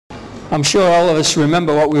I'm sure all of us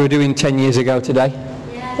remember what we were doing 10 years ago today.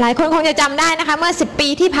 หลายคนคงจะจำได้นะคะเมื่อ10 ปี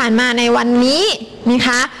ที่ผ่านมาในวันนี้นะค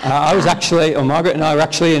ะ Margaret and I were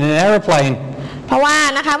actually in an aeroplane. เพราะว่า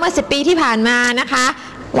นะคะเมื่อ10 ปีที่ผ่านมานะคะ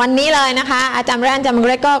วันนี้เลยนะคะอาจารย์แรนอาจารย์เก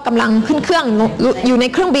รกก็กำลังขึ้นเครื่องอยู่ใน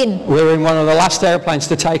เครื่องบิน We were in one of the last airplanes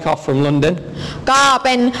to take off from London. ก็เ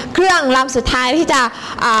ป็นเครื่องลำสุดท้ายที่จะ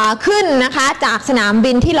ขึ้นนะคะจากสนาม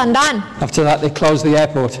บินที่ลอนดอน After that they closed the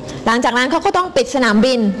airport. หลังจากนั้นเขาก็ต้องปิดสนาม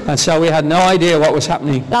บิน And so we had no idea what was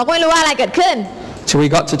happening. เราก็ไม่รู้ว่าอะไรเกิดขึ้น So we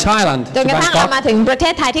got to Thailand. จนกระทั่งเรามาถึงประเท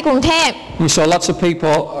ศไทยที่กรุงเทพ We saw lots of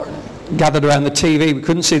people gathered around the TV. We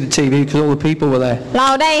couldn't see the TV because all the people were there. เรา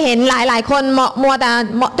ได้เห็นหลายๆคนมัวแต่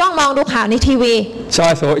จ้องมองดูข่าวในทีวี So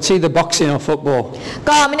I thought it's either boxing or football.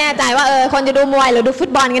 ก็ไม่แน่ใจว่าคนจะดูมวยหรือดูฟุ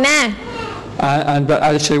ตบอลกันแน่ But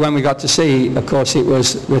actually when we got to see, of course, it was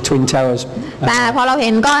the Twin Towers. แต่พอเราเ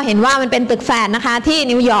ห็นก็เห็นว่ามันเป็นตึกแฝดนะคะที่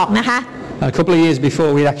นิวยอร์กนะคะ A couple of years before,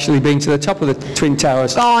 we'd actually been to the top of the Twin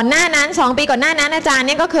Towers. ก่อนหน้านั้น2 ปีก่อนหน้านั้นอาจารย์เ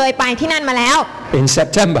นี่ยก็เคยไปที่นั่นมาแล้ว In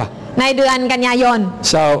September. ในเดือนกันยายน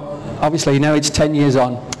So obviously now it's 10 years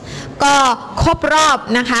on. ก็ครบรอบ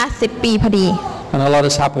นะคะ10 ปีพอดี And a lot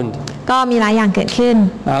has happened. ก็มีหลายอย่างเกิดขึ้น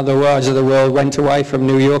The words of the world went away from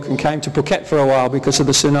New York and came to Phuket for a while because of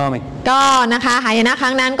the tsunami. ก็นะคะหายนะค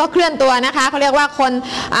รั้งนั้นก็เคลื่อนตัวนะคะเขาเรียกว่าคน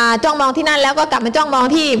จ้องมองที่นั่นแล้วก็กลับมาจ้องมอง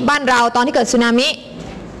ที่บ้านเราตอนที่เกิดสึนามิ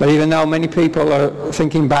But even though many people are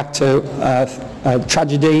thinking back to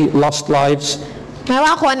tragedy, lost lives. แม้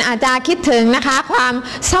ว่าคนอาจจะคิดถึงนะคะความ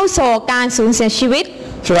เศร้าโศกการสูญเสียชีวิต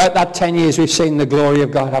Throughout that 10 years we've seen the glory of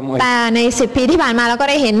God, haven't we? แต่ใน10 ปีที่ผ่านมาเราก็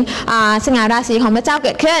ได้เห็นสง่าราศีของพระเจ้าเ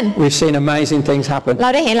กิดขึ้น We've seen amazing things happen. เรา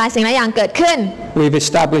ได้เห็นหลายสิ่งหลายอย่างเกิดขึ้น We've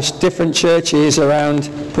established different churches around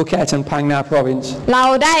Phuket and Phang Nga province. เรา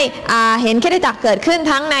ได้เห็นคริสตจักรเกิดขึ้น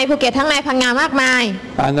ทั้งในภูเก็ตทั้งในพังงามากมาย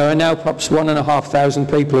And there are now perhaps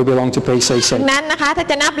 1,500 people who belong to PCC. นั้นนะคะถ้า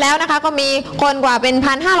จะนับแล้วนะคะก็มีคนกว่าเป็น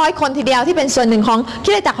 1,500 คนทีเดียวที่เป็นส่วนหนึ่งของค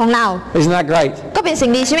ริสตจักรของเรา Isn't that great? ก็เป็นสิ่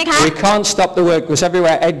งดีใช่ไหมคะ We can't stop the work because everywhere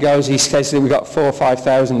Ed goes he says that we've got 4,000 or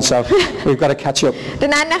 5,000 so we've got to catch up. ดั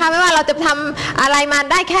งนั้นนะคะไม่ว่าเราจะทำอะไรมา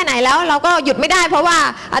ได้แค่ไหนแล้วเราก็หยุดไม่ได้เพราะว่า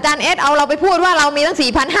อาจารย์เอสเอาเราไปพูดว่าเรามีตั้ง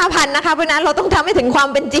 4,000 5,000 นะคะเพราะนั้นเราต้องทำให้ถึงความ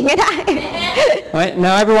เป็นจริงให้ได้ Right,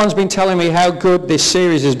 now everyone's been telling me how good this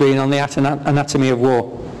series has been on the anatomy of war.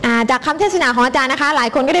 จากคำเทศนาของอาจารย์นะคะหลาย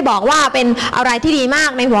คนก็ได้บอกว่าเป็นอะไรที่ดีมาก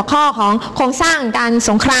ในหัวข้อของโครงสร้างการ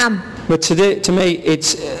สงคราม But today, to me, it's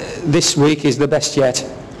this week is the best yet.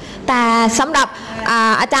 แต่สำหรับ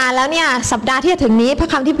อาจารย์แล้วเนี่ยสัปดาห์ที่จะถึงนี้พระ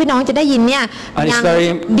คำที่พี่น้องจะได้ยินเนี่ยยัง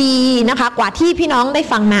ดีนะคะกว่าที่พี่น้องได้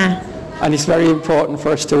ฟังมา And it's very important for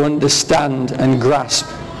us to understand and grasp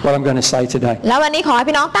what I'm going to say today. แล้ววันนี้ขอให้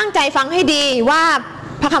พี่น้องตั้งใจฟังให้ดีว่า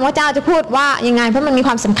พระคำของเจ้าจะพูดว่ายังไงเพราะมันมีค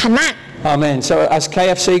วามสำคัญมาก Amen. So has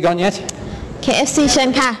KFC gone yet? KFC เชิญ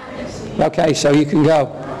ค่ะ Okay, so you can go.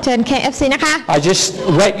 เชิญ KFC นะคะ I just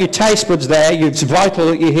wet your taste buds there. It's vital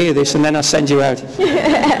that you hear this, and then I send you out.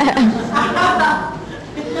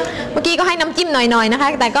 เมื่อกี้ก็ให้น้ำจิ้มหน่อยๆนะคะ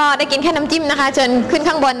แต่ก็ได้กินแค่น้ำจิ้มนะคะเชิญขึ้น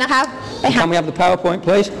ข้างบนนะคะไปหา Can we have the PowerPoint,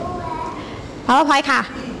 please? PowerPoint ค่ะ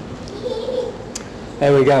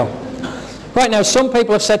There we go. Right now, some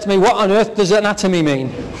people have said to me, what on earth does anatomy mean?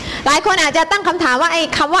 หลายคนอาจจะตั้งคำถามว่าไอ้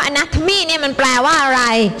คำว่า anatomy เนี่ยมันแปลว่าอะไร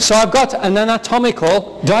So I've got an anatomical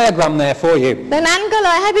diagram there for you. ดังนั้นก็เล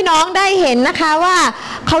ยให้พี่น้องได้เห็นนะคะว่า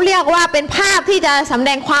เขาเรียกว่าเป็นภาพที่จะสำแด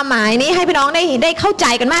งความหมายนี้ให้พี่น้องได้เข้าใจ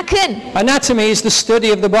กันมากขึ้น Anatomy is the study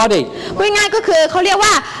of the body. ง่ายๆก็คือเขาเรียก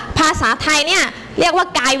ว่าภาษาไทยเนี่ยเรียกว่า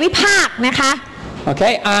กายวิภาคนะคะ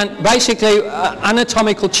Okay, and basically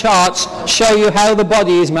anatomical charts show you how the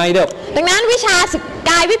body is made up. ดังนั้นวิชา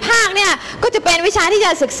กายวิภาคเนี่ยก็จะเป็นวิชาที่จ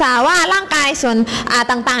ะศึกษาว่าร่างกายส่วน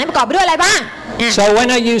ต่างๆประกอบไปด้วยอะไรบ้าง So when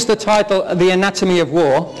I use the title The Anatomy of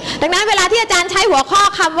War ดังนั้นเวลาที่อาจารย์ใช้หัวข้อ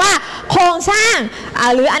คำว่าโครงสร้าง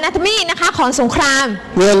หรือ anatomy นะคะของสงคราม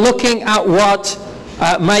we're looking at what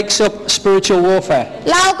makes up spiritual warfare.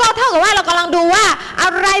 เราก็เท่ากับว่าเรากำลังดูว่าอะ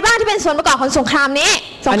ไรบ้างที่เป็นส่วนประกอบของสงครามนี้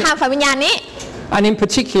สงครามฝ่ายวิญญาณนี้ And in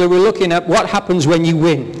particular we're looking at what happens when you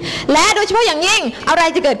win. และโดยเฉพาะอย่างยิ่งอะไร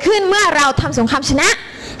จะเกิดขึ้นเมื่อเราทำสงครามชนะ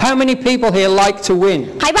How many people here like to win?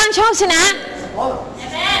 ใครบ้างชอบชนะ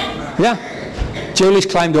Yeah. Julie's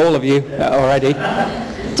claimed all of you already.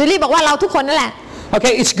 จูลี่บอกว่าเราทุกคนนั่นแหละ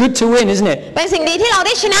Okay, it's good to win, isn't it? เป็นสิ่งดีที่เราไ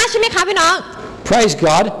ด้ชนะใช่ไหมคะพี่น้อง Praise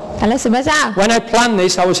God. สรรเสริญพระเจ้า When I planned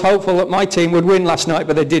this, I was hopeful that my team would win last night,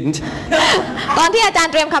 but they didn't. ตอนที่อาจาร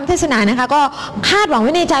ย์เตรียมคำเทศนานะคะก็คาดหวังไ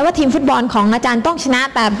ว้ในใจว่าทีมฟุตบอลของอาจารย์ต้องชนะ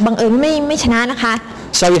แต่บังเอิญไม่ชนะนะคะ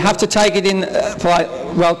So you have to take it in, for like,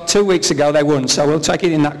 well, 2 weeks ago they won, so we'll take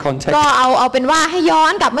it in that context. ก็เอาเป็นว่าให้ย้อ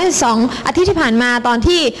นกลับเมื่อ2 อาทิตย์ที่ผ่านมาตอน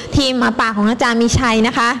ที่ทีมหมาป่าของอาจารย์มีชัยน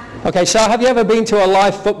ะคะ Okay, so have you ever been to a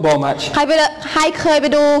live football match? ใครเคยไป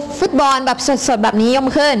ดูฟุตบอลแบบสดๆแบบนี้ยก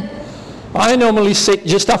มือขึ้น I normally sit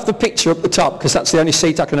just off the picture up the top because that's the only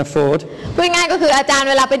seat I can afford. พูดง่ายๆก็คืออาจารย์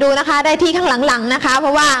เวลาไปดูนะคะได้ที่ข้างหลังๆนะคะเพร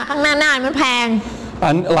าะว่าข้างหน้ามันแพง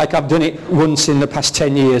And like I've done it once in the past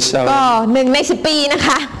 10 years. ก็1 ใน 10 ปีนะค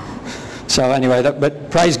ะ So anyway, but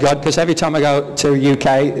praise God because every time I go to UK,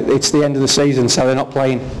 it's the end of the season, so they're not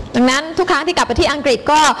playing. ดังนั้นทุกครั้งที่กลับไปที่อังกฤษ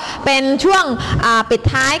ก็เป็นช่วงปิด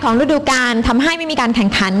ท้ายของฤดูกาลทำให้ไม่มีการแข่ง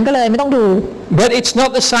ขันก็เลยไม่ต้องดู But it's not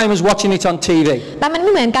the same as watching it on TV. แต่มันไ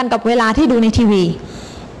ม่เหมือนกันกับเวลาที่ดูในทีวี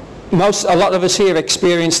A lot of us here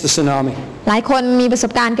experienced the tsunami. หลายคนมีประส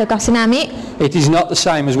บการณ์เกี่ยวกับสึนามิ It is not the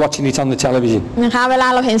same as watching it on the television. นะคะเวลา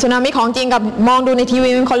เราเห็นสึนามิของจริงกับมองดูในทีวี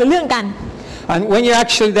มันคนละเรื่องกัน And when you're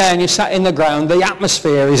actually there and you're sat in the ground, the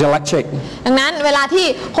atmosphere is electric. ดังนั้นเวลาที่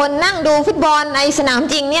คนนั่งดูฟุตบอลในสนาม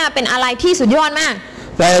จริงเนี่ยเป็นอะไรที่สุดยอดมาก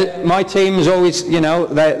My team is always,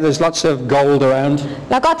 there's lots of gold around.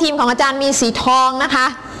 แล้วก็ทีมของอาจารย์มีสีทองนะคะ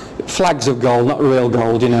Flags of gold, not real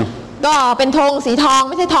gold, ก็เป็นธงสีทอง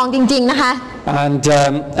ไม่ใช่ทองจริงๆนะคะ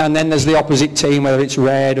And then there's the opposite team, whether it's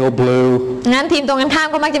red or blue. งั้นทีมตรงกันข้าม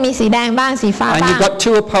ก็มักจะมีสีแดงบ้างสีฟ้า And บ้าง you've got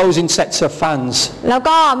 2 opposing sets of fans. แล้ว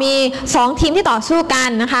ก็มี2 ทีมที่ต่อสู้กัน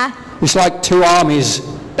นะคะ It's like 2 armies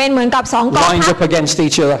เป็นเหมือนกับ2 กอง lined ทัพ up against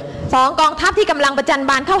each other. 2 กองทัพที่กำลังประจัน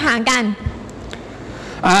บานเข้าหากัน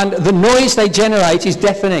And the noise they generate is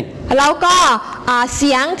deafening. แล้วก็เ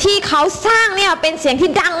สียงที่เขาสร้างเนี่ยเป็นเสียงที่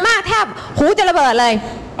ดังมากแทบหูจะระเบิดเลย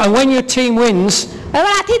And when your team wins, แล้วเว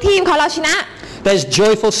ลาที่ทีมของเราชนะ there's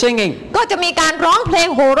joyful singing. ก็จะมีการร้องเพลง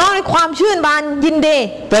โห่ร้องด้วยความชื่นบานยินดี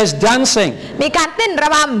There's dancing. มีการเต้นระ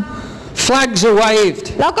บ Flags are waved.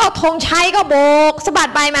 ำแล้วก็ธงชัยก็โบกสะบัด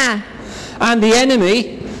ไปมา And the enemy,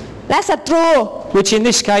 และศัตรู which in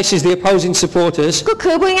this case is the opposing supporters, ก็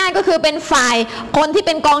คือพูดง่ายๆก็คือเป็นฝ่ายคนที่เ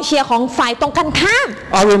ป็นกองเชียร์ของฝ่ายตรงกันข้าม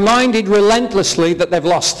are reminded relentlessly that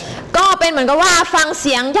they've lost. ก็เป็นเหมือนกับว่าฟังเ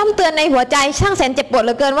สียงย่ำเตือนในหัวใจช่างแสนเจ็บปวดเห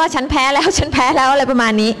ลือเกินว่าฉันแพ้แล้วฉันแพ้แล้วอะไรประมา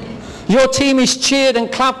ณนี้ Your team is cheered and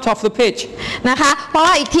clapped off the pitch. นะคะเพราะ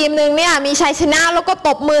ว่าอีกทีมหนึ่งเนี่ยมีชัยชนะแล้วก็ต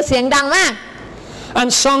บมือเสียงดังมาก And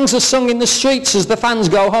songs are sung in the streets as the fans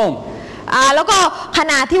go home. แล้วก็ข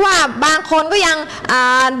ณะที่ว่าบางคนก็ยัง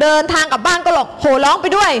เดินทางกลับบ้านก็โห่ร้องไป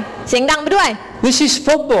ด้วยเสียงดังไปด้วย This is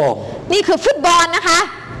football. นี่คือฟุตบอลนะคะ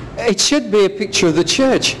It should be a picture of the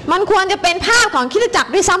church. มันควรจะเป็นภาพของคริสตจักร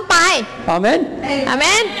ด้วยซ้ำไป Amen. อาเม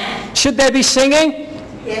น Should there be singing?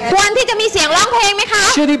 ควรที่จะมีเสียงร้องเพลงไหมคะ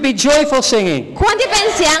Should it be joyful singing? ควรที่เป็น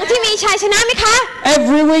เสียงที่มีชัยชนะไหมคะ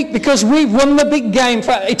Every week because we've won the big game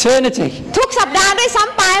for eternity. ทุกสัปดาห์ด้วยซ้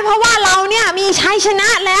ำไปเพราะว่าเราเนี่ยมีชัยชนะ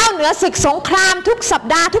แล้วเหนือศึกสงครามทุกสัป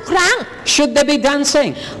ดาห์ทุกครั้ง Should there be dancing?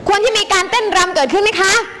 ควรที่มีการเต้นรำเกิดขึ้นไหมค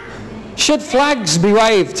ะ Should flags be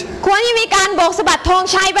waved? ควรที่มีการโบกสะบัดธง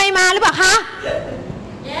ชัยไปมาหรือเปล่าคะ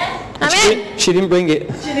อาเมน She didn't bring it.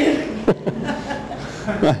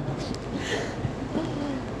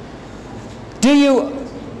 Do you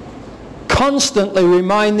constantly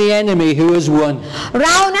remind the enemy who has won? เร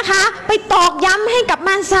านะคะไปตอกย้ำให้กับม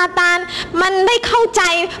ารซาตานมันได้เข้าใจ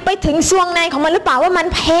ไปถึงซวงในของมันหรือเปล่าว่ามัน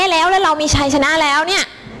แพ้แล้วและเรามีชัยชนะแล้วเนี่ย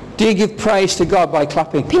Do you give praise to God by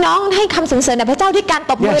clapping? พี่น้องให้คำสรรเสริญแด่พระเจ้าด้วยการ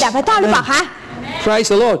ตบมือแด่พระเจ้าหรือเปล่าคะ Praise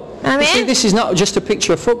the Lord. Amen. You see, this is not just a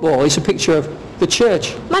picture of football, it's a picture of the church.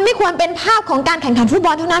 มันไม่ควรเป็นภาพของการแข่งขันฟุตบ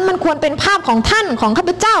อลเท่านั้นมันควรเป็นภาพของท่านของข้า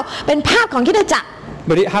พเจ้าเป็นภาพของคริสตจักร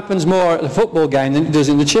But it happens more at the football game than it does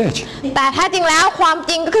in the church. แต่แท้จริงแล้วความ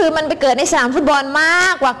จริงก็คือมันไปเกิดในสนามฟุตบอลมา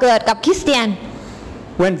กกว่าเกิดกับคริสเตียน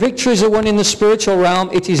When victories are won in the spiritual realm,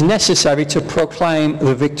 it is necessary to proclaim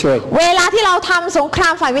the victory. เวลาที่เราทำสงครา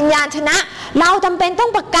มฝ่ายวิญญาณชนะเราจำเป็นต้อ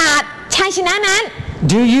งประกาศชัยชนะนั้น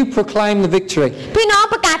Do you proclaim the victory? พี่น้อง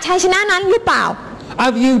ประกาศชัยชนะนั้นหรือเปล่า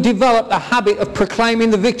Have you developed a habit of proclaiming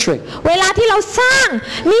the victory? เวลาที่เราสร้าง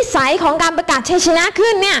นิสัยของการประกาศชัยชนะ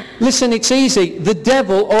ขึ้นเนี่ย Listen, it's easy. The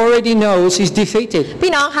devil already knows he's defeated.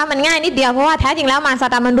 พี่น้องคะมันง่ายนิดเดียวเพราะว่าแท้จริงแล้วมารซา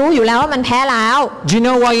ตานมันรู้อยู่แล้วว่ามันแพ้แล้ว Do you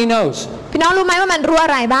know why he knows? พี่น้องรู้ไหมว่ามันรู้อะ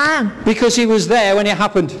ไรบ้าง Because he was there when it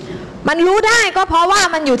happened. มันรู้ได้ก็เพราะว่า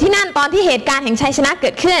มันอยู่ที่นั่นตอนที่เหตุการณ์แห่งชัยชนะเกิ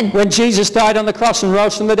ดขึ้น When Jesus died on the cross and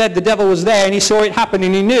rose from the dead, the devil was there and he saw it happen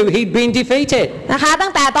and he knew he'd been defeated. นะคะตั้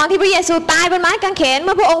งแต่ตอนที่พระเยซูตายบนไม้กางเขนเ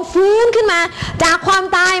มื่อพระองค์ฟื้นขึ้นมาจากความ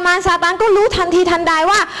ตายมารซาตานก็รู้ทันทีทันใด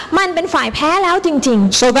ว่ามันเป็นฝ่ายแพ้แล้วจริง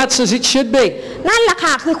So that's as it should be. ๆนั่นแหละ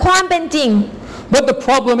ค่ะคือความเป็นจริง But the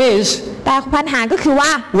problem is, แต่ปัญหาก็คือว่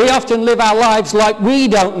า we often live our lives like we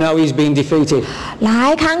don't know he's been defeated. หลา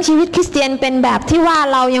ยครั้งชีวิตคริสเตียนเป็นแบบที่ว่า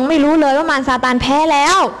เรายังไม่รู้เลยว่ามารซาตานแพ้แล้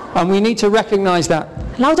ว And we need to recognize that.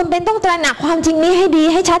 เราจำเป็นต้องตระหนักความจริงนี้ให้ดี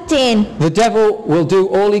ให้ชัดเจน The devil will do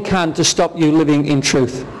all he can to stop you living in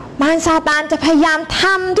truth. มารซาตานจะพยายามท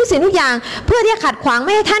ำทุกสิ่งทุกอย่างเพื่อที่จะขัดขวางไ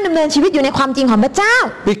ม่ให้ท่านดำเนินชีวิตอยู่ในความจริงของพระเจ้า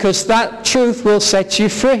Because that truth will set you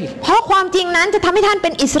free. เพราะความจริงนั้นจะทำให้ท่านเป็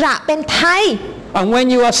นอิสระเป็นไทย And when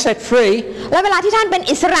you are set free, และเวลาที่ท่านเป็น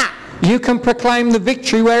อิสระ you can proclaim the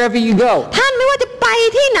victory wherever you go. ท่านไม่ว่าจะไป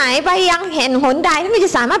ที่ไหนไปยังเห็นหนใดท่านก็จ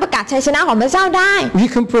ะสามารถประกาศชัยชนะของพระเจ้าได้ You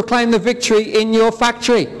can proclaim the victory in your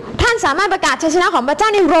factory. ท่านสามารถประกาศชัยชนะของพระเจ้า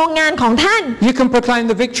ในโรงงานของท่าน You can proclaim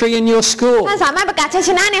the victory in your school. ท่านสามารถประกาศชัย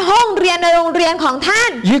ชนะในห้องเรียนในโรงเรียนของท่าน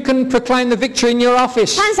You can proclaim the victory in your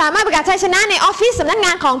office. ท่านสามารถประกาศชัยชนะในออฟฟิศสำนักง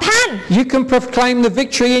านของท่าน You can proclaim the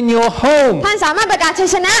victory in your home. ท่านสามารถประกาศชัย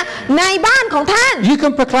ชนะในบ้านของท่าน You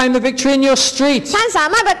can proclaim the victory in your streets. ท่านสา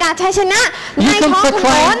มารถประกาศชัยชนะใน You can ท้องถน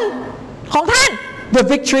น proclaim ของท่าน the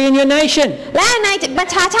victory in your nation. และในประ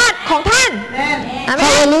ชาชาติของท่านอาเมน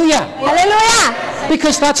Hallelujah. ฮาเลลูยา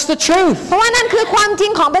Because that's the truth. เพราะว่านั่นคือความจริ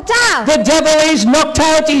งของพระเจ้า The devil is knocked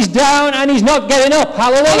out, he's down, and he's not getting up. เพราะ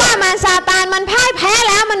ว่า Hallelujah. มารซาตานมันพ่ายแพ้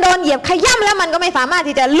แล้วมันโดนเหยียบขย้ำแล้วมันก็ไม่สามารถ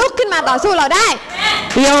ที่จะลุกขึ้นมาต่อสู้เราได้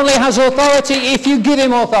He only has authority if you give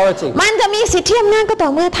him authority. มันจะมีสิทธิอำนาจก็ต่อ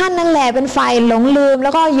เมื่อท่านนั่นแหละเป็นฝ่ายหลงลืมแล้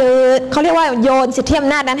วก็เขาเรียกว่าโยนสิทธิอ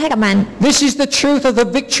ำนาจนั้นให้กับมัน This is the truth of the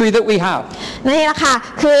victory that we have. นี่แหละค่ะ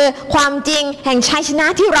คือความจริงแห่งชัยชนะ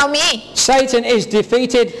ที่เรามี Satan is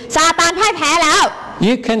defeated. ซาตานพ่ายแพ้แล้ว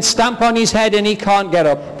You can stamp on his head and he can't get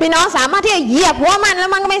up. พี่น้องสามารถที่จะเหยียบหัวมันแล้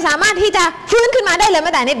วมันก็ไม่สามารถที่จะฟื้นขึ้นมาได้เลยแ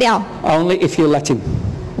ม้แต่นิดเดียว Only if you let him.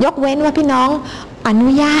 ยกเว้นว่าพี่น้องอนุ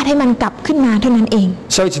ญาตให้มันกลับขึ้นมาเท่านั้นเอง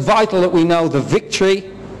So it's vital that we know the victory,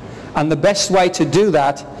 and the best way to do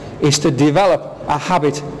that is to develop a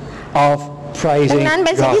habit of ดั praising งนั้นเ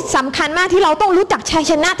ป็นสิ่ง God. ที่สำคัญมากที่เราต้องรู้จักชัย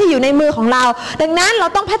ชนะที่อยู่ในมือของเรา ดังนั้นเรา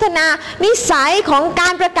ต้องพัฒนานิสัยของกา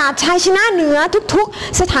รประกาศชัยชนะเหนือทุก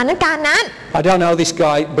ๆสถานการณ์นั้น I don't know this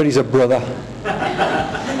guy, but he's a brother.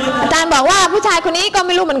 อาจารย์บอกว่าผู้ชายคนนี้ก็ไ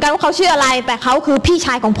ม่รู้เหมือนกันว่าเขาชื่ออะไร แต่เขาคือพี่ช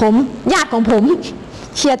ายของผมญาติของผม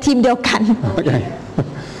เชียร์ทีมเดียวกัน Okay.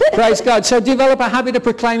 Praise God. So develop a habit of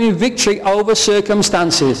proclaiming victory over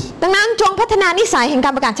circumstances. ดังนั้นจงพัฒนานิสัยแห่งก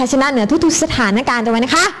ารประกาศชัยชนะเหนือทุกๆสถานการณ์เอาไว้น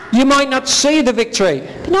ะคะ You might not see the victory,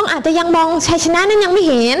 พี่น้องอาจจะยังมองชัยชนะนั้นยังไม่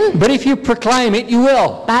เห็น but if you proclaim it, you will.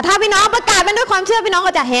 แต่ถ้าพี่น้องประกาศมันด้วยความเชื่อพี่น้อง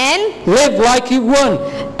ก็จะเห็น Live like you won.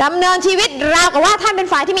 ดำเนินชีวิตราวกับว่าท่านเป็น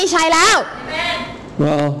ฝ่ายที่มีชัยแล้ว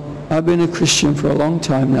Well, I've been a Christian for a long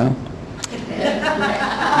time now.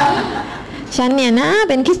 ฉันเนี่ยนะ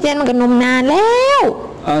เป็นคริสเตียนมากันนมนานแล้ว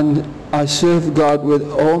And I serve God with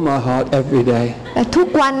all my heart every day. แต่ทุก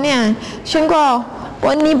วันเนี่ยฉันก็ป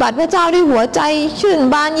ฏิบัติพระเจ้าด้วยหัวใจชื่น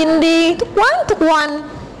บานยินดีทุกวัน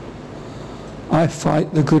I fight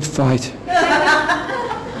the good fight.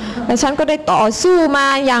 และฉันก็ได้ต่อสู้มา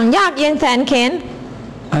อย่างยากเย็นแสนเข็ญ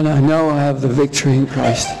And I know I have the victory in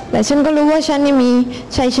Christ. แต่ฉันก็รู้ว่าฉันนี่มี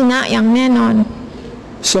ชัยชนะอย่างแน่นอน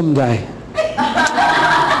Someday,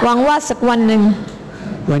 หวังว่าสักวันหนึ่ง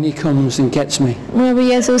when he comes and gets me, เมื่อพระ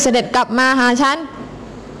เยซูเสด็จกลับมาหาฉัน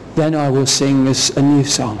then I will sing us a new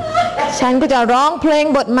song ฉันก็จะร้องเพลง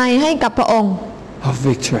บทใหม่ให้กับพระองค์ of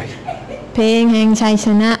victory. เพลงแห่งชัยช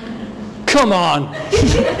นะ Come on!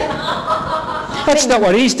 That's not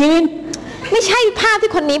what he's doing. ไม่ใช่ภาพ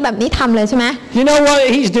ที่คนนี้แบบนี้ทำเลยใช่ไหม You know why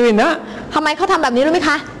he's doing that? ทำไมเขาทำแบบนี้รู้ไหมค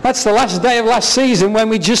ะ That's the last day of last season when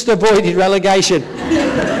we just avoided relegation.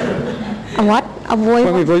 What avoid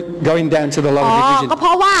When we were going down to the อ๋ lower อ division. ก็เพร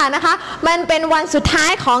าะว่านะคะมันเป็นวันสุดท้า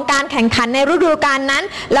ยของการแข่งขันในฤดูกาลนั้น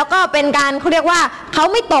แล้วก็เป็นการเขาเรียกว่าเขา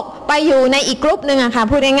ไม่ตกไปอยู่ในอีกกรุ๊ปหนึ่งอะค่ะ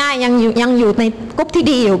พูดง่ายๆยังอยู่ในกรุ๊ปที่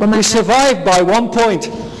ดีอยู่ประมาณ We survived by 1 point.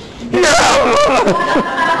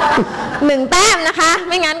 1 แต้มนะคะ ไ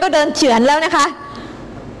ม่งั้นก็เดินเฉือนแล้วนะคะ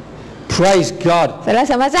Praise God. เสร็จแล้ว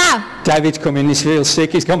สรรพเจ้า David's coming, he's real sick,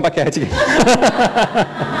 he's gone back out again.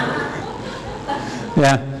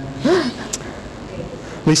 Yeah.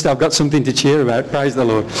 At least I've got something to cheer about, praise the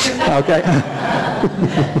Lord. Okay.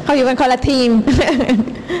 เขาอยู่กันคนละทีม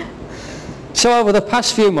So over the past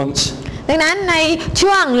few months, ดังนั้นใน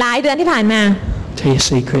ช่วงหลายเดือนที่ผ่านมา tell you a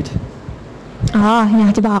secret, อยา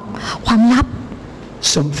กจะบอกความลับ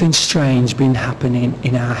something strange been happening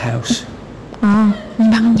in our house. มี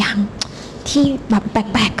บางอย่างที่แบบแ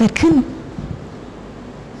ปลกๆเกิดขึ้น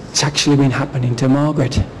It's actually been happening to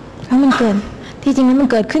Margaret. แล้วมันเกิดที่จริงแล้วมัน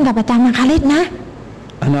เกิดขึ้นกับอาจารย์มาคาเรตนะ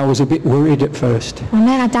And I was a bit worried at first. วันแ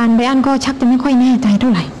รกอาจารย์ไบรอันก็ชักจะไม่ค่อยแน่ใจเท่า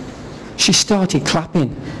ไหร่ She started clapping.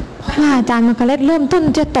 เพราะว่าอาจารย์มาร์กาเร็ตเริ่มต้น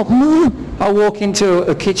จะตบมือ I walk into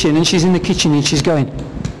a kitchen and she's in the kitchen and she's going.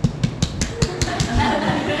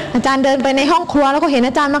 อาจารย์เดินไปในห้องครัวแล้วก็เห็น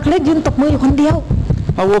อาจารย์มาร์กาเร็ตยืนตบมืออยู่คนเดียว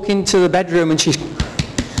I walk into the bedroom and she's.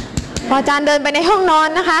 พออาจารย์เดินไปในห้องนอน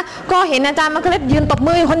นะคะก็เห็นอาจารย์มาร์กาเร็ตยืนตบ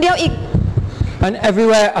มืออยู่คนเดียวอีก And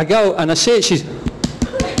everywhere I go and I see it, she's.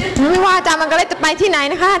 ไม่ว่าอาจารย์มาร์กาเร็ตจะไปที่ไหน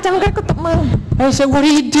นะคะอาจารย์มาร์กาเร็ตก็ตบมือ I said, what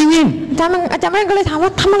are you doing? อาจารย์มาร์กาเร็ตก็เลยถามว่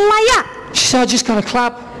าทำอะไรอ่ะ She said, I just got to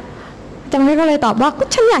clap. อาจารย์มาร์กาเร็ตก็เลยตอบว่าก็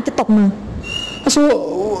ฉันอยากจะตบมือ I said,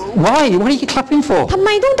 why? What are you clapping for? ทำไม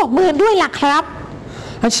ต้องตบมือด้วยล่ะครับ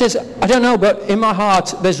And she says, I don't know, but in my heart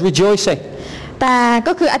there's rejoicing. แต่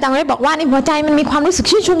ก็คืออาจารย์มาร์กาเร็ตบอกว่าในหัวใจมันมีความรู้สึก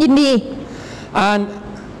ชื่นชมยินดี And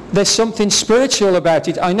there's something spiritual about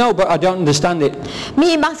it. I know, but I don't understand it. มี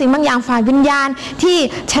บางสิ่งบางอย่างฝ่ายวิญญาณที่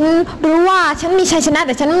ฉันรู้ว่าฉันมีชัยชนะแ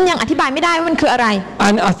ต่ฉันยังอธิบายไม่ได้ว่ามันคืออะไร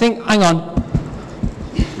And I think, hang on.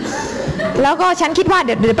 แล้วก็ฉันคิดว่าเ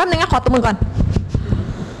ดี๋ยวแป๊บนึงนะขอตบมือก่อน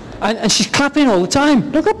And she's clapping all the time.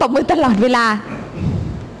 แล้วก็ตบมือตลอดเวลา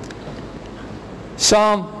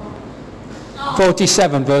Psalm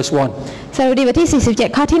 47 verse 1. สดุดีบทที่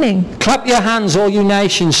 47 ข้อที่ Clap your hands, all you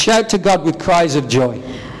nations. Shout to God with cries of joy.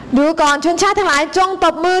 1ดูก่อนชนชาติทั้งหลายจงต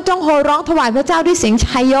บมือจงโห่ร้องถวายพระเจ้าด้วยเสียง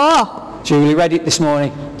ชัยโย Julie read it this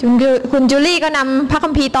morning. คุณจูลี่ก็นำพระคั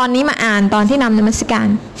มภีร์ตอนนี้มาอ่านตอนที่นำนมัสการ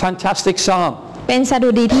Fantastic psalm. เป็นสดุ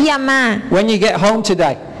ดีที่เยี่ยมมาก When you get home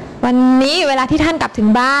today, วันนี้เวลาที่ท่านกลับถึง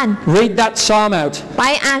บ้าน read that psalm out. ไป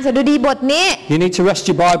อ่านสดุดีบทนี้ You need to rest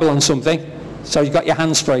your Bible on something, so you've got your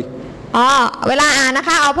hands free. เวลาอ่านนะค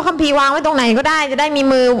ะเอาพระคัมภีร์วางไว้ตรงไหนก็ได้จะได้มี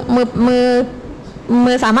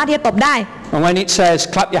มือสามารถที่จะตบได้ And when it says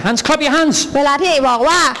clap your hands, clap your hands. เวลาที่บอก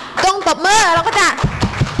ว่าจงตบมือเราก็จะ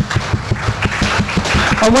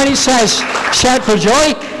And when it says shout for joy,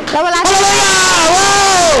 แล้วเวลาที่ hallelujah!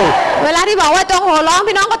 Whoa! เวลาที่บอกว่าจงโห่ร้อง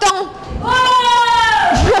พี่น้องก็จง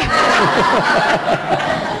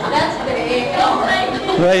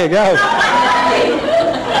There you go.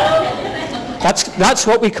 That's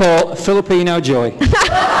what we call Filipino joy.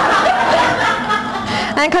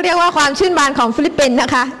 นั่นเขาเรียกว่าความชื่นบานของฟิลิปปินส์นะ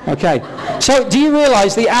คะ Okay. So do you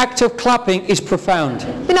realize the act of clapping is profound?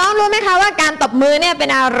 พี่น้องรู้ไหมคะว่าการตบมือเนี่ยเป็น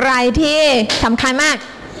อะไรที่สำคัญมาก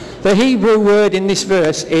The Hebrew word in this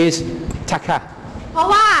verse is taka. เพราะ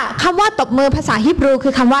ว่าคำว่าตบมือภาษาฮีบรูคื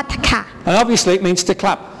อคำว่าทักคะ And obviously it means to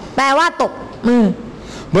clap. แปลว่าตบมือ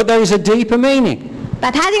But there is a deeper meaning. แต่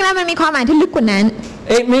ถ้าจริงแล้วมันมีความหมายที่ลึกกว่านั้น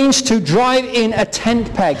It means to drive in a tent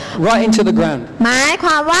peg right into the ground. หมายค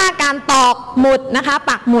วามว่าการตอกหมุดนะคะ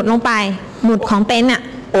ปักหมุดลงไปหมุดของเต็นท์น่ะ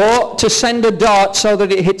Or to send a dart so that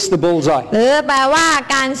it hits the bullseye. หรือแปลว่า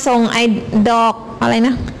การส่งไอ้ดอกอะไรน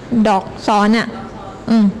ะดอกซ้อนอ่ะ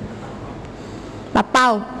ปักเป้า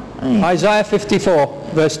Isaiah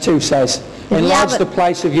 54 verse 2 says, Enlarge the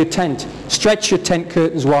place of your tent. Stretch your tent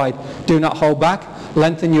curtains wide. Do not hold back.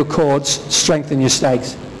 Lengthen your cords. Strengthen your stakes.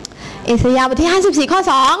 อิสยาห์บทที่54ข้อ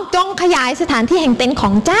2จงขยายสถานที่แห่งเต็นท์ขอ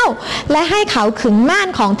งเจ้าและให้เขาขึงม่าน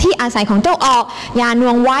ของที่อาศัยของเจ้าออกอย่าหน่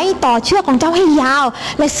วงไว้ต่อเชือกของเจ้าให้ยาว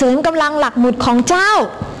และเสริมกำลังหลักหมุดของเจ้า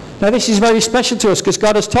Now this is very special to us because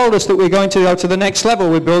God has told us that we're going to go to the next level.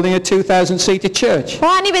 We're building a 2,000-seated church. เพรา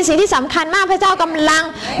ะว่านี่เป็นสิ่งที่สำคัญมากพระเจ้ากำลัง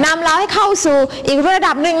นำเราให้เข้าสู่อีกระ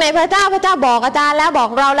ดับหนึ่งในพระเจ้าบอกอาจารย์แล้วบอก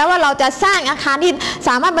เราแล้วว่าเราจะสร้างอาคารที่ส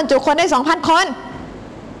ามารถบรรจุคนได้ 2,000 คน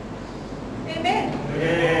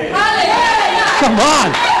Come on!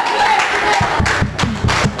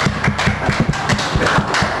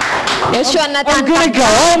 เดี๋ยวชวนอาจาร I'm ย์ going to go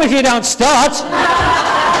home if you don't start.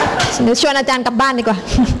 เดี๋ยวชวนอาจารย์กลับบ้านดีกว่า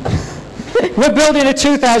We're building a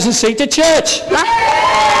 2,000-seated church.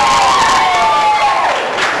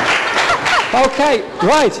 Okay,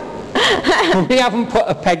 right. We haven't put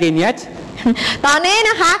a peg in yet. ตอนนี้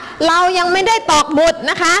นะคะเรายังไม่ได้ตอกหมุด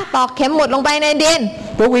นะคะตอกเข็มหมุดลงไปในดิน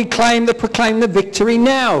But we proclaim the victory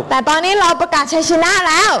now. แต่ตอนนี้เราประกาศชัยชนะ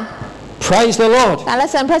แล้ว Praise the Lord. สรร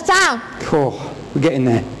เสริญพระเจ้า Cool. We're getting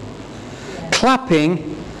there. Clapping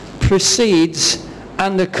precedes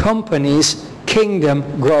and accompanies kingdom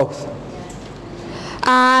growth.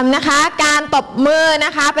 นะคะการตบมือน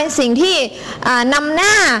ะคะเป็นสิ่งที่นำห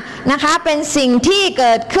น้านะคะเป็นสิ่งที่เ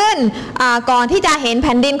กิดขึ้นก่อนที่จะเห็นแ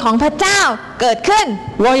ผ่นดินของพระเจ้าเกิดขึ้น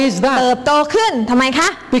Why is เติ that? บโตขึ้นทำไมคะ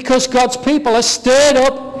Because God's people are stirred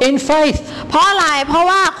up in faith. เพราะอะไรเพราะ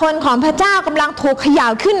ว่าคนของพระเจ้ากำลังถูกเขย่า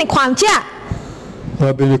ขึ้นในความเชื่อ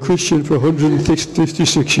I've been a Christian for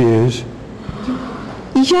 156 years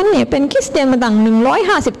อีฉันเนี่ยเป็นคริสเตียนมาตั้ง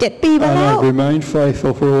157 ปีมา and แล้ว I've remained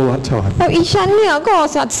faithful for all that time. แล้วอีฉันเนี่ยก็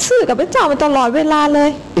สัตย์ซื่อกับพระเจ้ามาตลอดเวลาเลย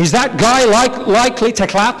Is that guy likely to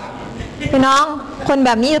clap? พี่น้องคนแบ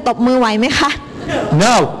บนี้จะตบมือไหวไหมคะ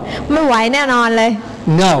No. ไม่ไหวแน่นอนเลย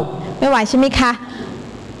No. ไม่ไหวใช่ไหมคะ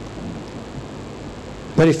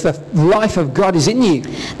But if the life of God is in you,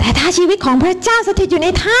 แต่ถ้าชีวิตของพระเจ้าสถิตอยู่ใน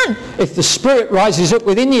ท่าน if the Spirit rises up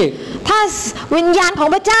within you, ถ้าวิญญาณของ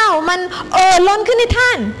พระเจ้ามันล้นขึ้นในท่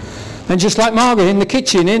าน and just like Margaret in the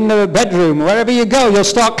kitchen, in the bedroom, wherever you go,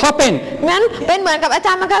 you'll start clapping. งั้นเป็นเหมือนกับอาจ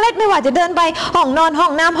ารย์มาร์กาเร็ตไม่ว่าจะเดินไปห้องนอนห้อ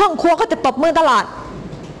งน้ำห้องครัวก็จะตบมือตลอด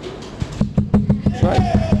Right.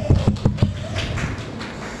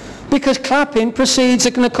 Because clapping precedes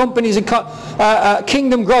and accompanies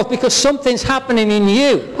kingdom growth because something's happening in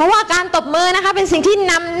you. เพราะว่าการตบมือนะคะเป็นสิ่งที่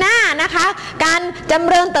นำหน้านะคะการจำ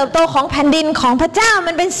เริญเติบโตของแผ่นดินของพระเจ้า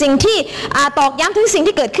มันเป็นสิ่งที่ตอกย้ำถึงสิ่ง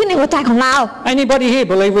ที่เกิดขึ้นในหัวใจของเรา Anybody here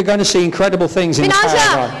believe we're going to see incredible things in พี่ the น้อง power เชื่อ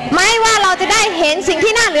of God? ไหมว่าเราจะได้เห็นสิ่ง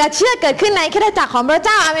ที่น่าเหลือเชื่อเกิดขึ้นในคริสตจักรของพระเ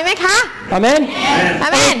จ้าอาเมนไหมคะ Amen? อา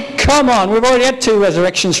เมน Come on, we've already had 2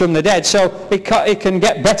 resurrections from the dead, so it can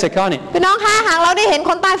get better, can't it? พี่น้องคะหากเราได้เห็น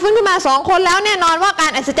คนตายฟื้นขึ้นมา2 คนแล้วแน่นอนว่ากา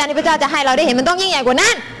รอัศจรรย์ที่พระเจ้าจะให้เราได้เห็นมันต้องยิ่งใหญ่กว่า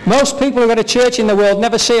นั้น Most people who go to church in the world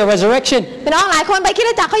never see a resurrection. พี่น้องหลายคนไปคริส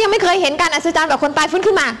ตจักรเขายังไม่เคยเห็นการอัศจรรย์แบบคนตายฟื้น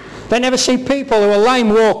ขึ้นมา They never see people who are lame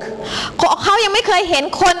walk. เขายังไม่เคยเห็น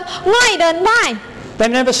คนง่อยเดินได้ They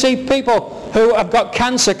never see people who have got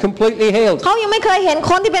cancer completely healed. เขายังไม่เคยเห็น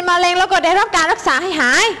คนที่เป็นมะเร็งแล้วก็ได้รับการรักษาให้ห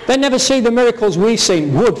าย They never see the miracles we've seen,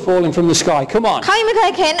 wood falling from the sky. Come on. เขายังไม่เค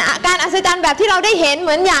ยเห็นการอัศจรรย์แบบที่เราได้เห็นเห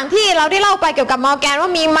มือนอย่างที่เราได้เล่าไปเกี่ยวกับมอร์แกนว่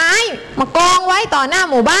ามีไม้มากองไว้ต่อหน้า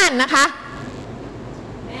หมู่บ้านนะคะ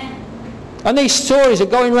And these stories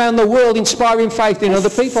are going around the world inspiring faith in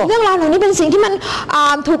other people. เรื่องราวเหล่านี้เป็นสิ่งที่มัน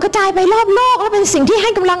ถูกกระจายไปรอบโลกและเป็นสิ่งที่ให้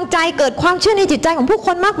กำลังใจเกิดความเชื่อในจิตใจของผู้ค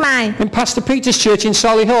นมากมาย In Pastor Peter's church in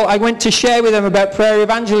Solihull, I went to share with them about prayer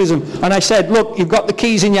evangelism, and I said, look, you've got the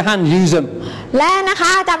keys in your hand, use them. และนะคะ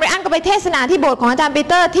อาจารย์ไบรอันก็ไปเทศนาที่โบสถ์ของอาจารย์ปี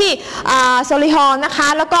เตอร์ที่โซลิฮอลนะคะ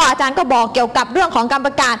แล้วก็อาจารย์ก็บอกเกี่ยวกับเรื่องของการป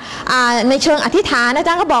ระกาศในเชิงอธิษฐานอาจ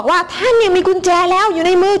ารย์ก็บอกว่าท่านเนี่ยมีกุญแจแล้วอยู่ใ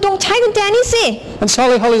นมือจงใช้กุญแจนี้สิ And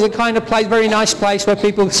Solihull is a kind of place, very nice place where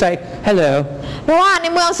people say hello. เพราะว่าใน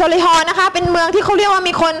เมืองโซลิฮอลนะคะเป็นเมืองที่เขาเรียกว่า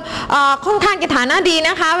มีคนค่อนข้างจะฐานะดี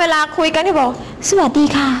นะคะเวลาคุยกันที่บอกสวัสดี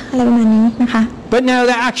ค่ะอะไรประมาณนี้นะคะ But now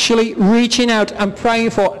they're actually reaching out and praying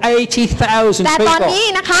for 80,000 แต่ตอนนี้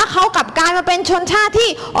people. นะคะเขากลับกลายมาเป็นชนชาติที่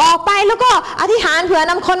ออกไปแล้วก็อธิษฐานเผื่อ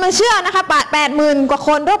นำคนมาเชื่อนะคะ80,000 กว่าค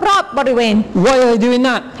นรอบๆบริเวณ Why are they doing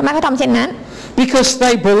that? ทำไมเขาทำเช่นนั้น Because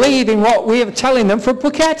they believe in what we are telling them from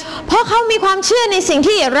Phuket. เพราะเขามีความเชื่อในสิ่ง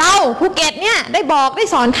ที่เราภูเก็ตเนี่ยได้บอกได้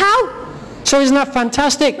สอนเขา So isn't that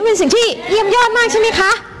fantastic? มันเป็นสิ่งที่เยี่ยมยอดมากใช่ไหมค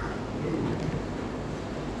ะ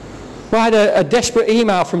I had a desperate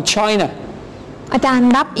email from China. อาจารย์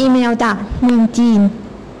รับอีเมลจากเมืองจีน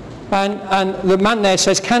And the man there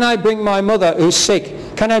says, can I bring my mother who's sick?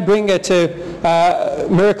 Can I bring her to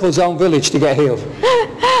Miracle Zone Village to get healed?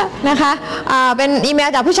 นะคะเป็นอีเมล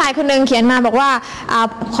จากผู้ชายคนหนึ่งเขียนมาบอกว่า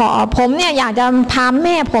ผมเนี่ยอยากจะพาแ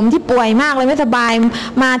ม่ผมที่ป่วยมากเลยไม่สบาย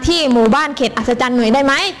มาที่หมู่บ้านเขตอัศจรรย์หน่อยได้ไ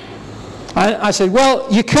หม I said, well,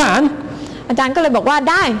 you can, อาจารย์ก็เลยบอกว่า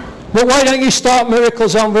ได้ but why don't you start Miracle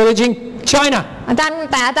Zone Village in China? อาจาร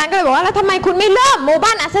ย์ก็เลยบอกว่าแล้วทำไมคุณไม่เริ่มหมู่บ้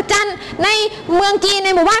านอัศจรรย์ในเมืองจีนใน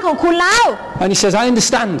หมู่บ้านของคุณแล้ว And he says, I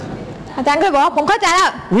understand. อาจารย์ก็เลยบอกว่าผมเข้าใจแล้ว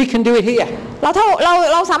We can do it here. เ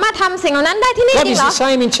ราสามารถทำสิ่งเหล่านั้นได้ที่นี่ God จริง is เหรอ the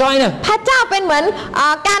same in China. พระเจ้าเป็นเหมือน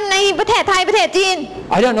กันในประเทศไทยประเทศจีน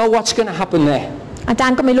I don't know what's going to happen there. อาจา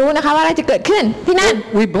รย์ก็ไม่รู้นะคะว่าอะไรจะเกิดขึ้นที่นั่น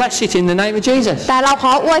We bless it in the name of Jesus. แต่เราข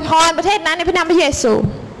ออวยพรประเทศนั้นในพระนามพระเยซู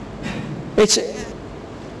It's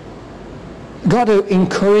got to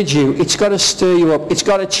encourage you. It's got to stir you up. It's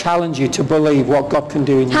got to challenge you to believe what God can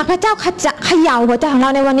do in you. หากพระเจ้าเขย่าหัวใจของเร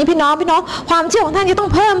าในวันนี้พี่น้องความเชื่อของท่านจะต้อง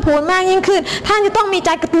เพิ่มพูนมากยิ่งขึ้นท่านจะต้องมีใจ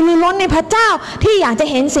กระตือรือร้นในพระเจ้าที่อยากจะ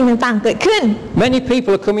เห็นสิ่งต่างๆเกิดขึ้น Many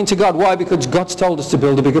people are coming to God. Why? Because God's told us to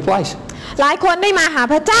build a bigger place. หลายคนได้มาหา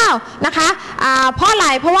พระเจ้านะคะเพราะอะไร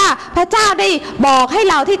เพราะว่าพระเจ้าได้บอกให้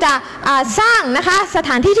เราที่จะสร้างนะคะสถ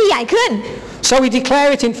านที่ที่ใหญ่ขึ้น So we declare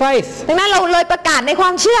it in faith. ดังนั้นเราเลยประกาศในควา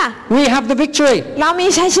มเชื่อ We have the victory. เรามี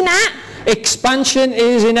ชัยชนะ Expansion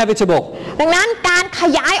is inevitable. ดังนั้นการข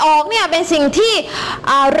ยายออกเนี่ยเป็นสิ่งที่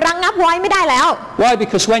ระงับไว้ไม่ได้แล้ว Why?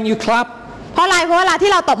 Because when you clap, เพราะอะไรเพราะเวลา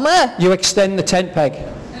ที่เราตบมือ you extend the tent peg.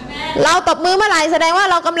 เราตบมือเมื่อไหร่แสดงว่า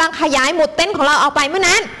เรากำลังขยายหมุดเต็นท์ของเราออกไปเมื่อ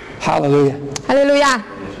นั้น Hallelujah. ฮาเลลูยา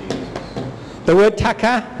The word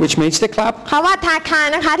taka, which means to clap, คำว่าทาคา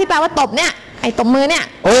นะคะที่แปลว่าตบเนี่ยไอ้ตบมือเนี่ย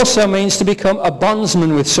also means to become a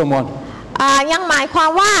bondsman with someone. ยังหมายควา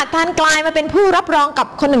มว่าการกลายมาเป็นผู้รับรองกับ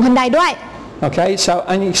คนหนึ่งคนใดด้วย Okay, so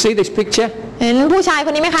and you see this picture? เห็นผู้ชายค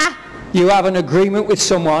นนี้ไหมคะ You have an agreement with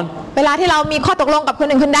someone เวลาที่เรามีข้อตกลงกับคน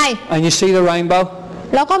หนึ่งคนใด and you see the rainbow.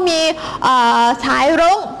 แล้วก็มีสาย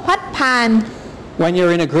รุ้งพัดผ่าน When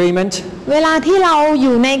you're in agreement, เวลาที่เราอ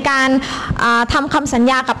ยู่ในการทำคำสัญ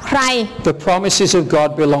ญากับใคร the promises of God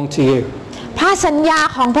belong to you. พระสัญญา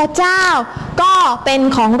ของพระเจ้า ก็เป็น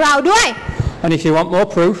ของเราด้วย And if you want more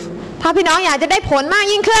proof, ถ้าพี่น้องอยากจะได้ผลมาก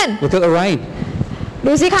ยิ่งขึ้น look at the rain.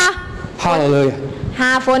 ดูสิคะ Hallelujah. ห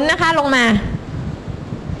าฝนนะคะลงมา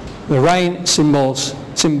The rain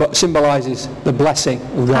symbolizes the blessing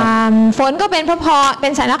of God. ฝนก็เป็นพระพรเป็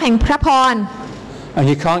นสัญลักษณ์แห่งพระพร And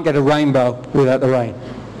you can't get a rainbow without the rain.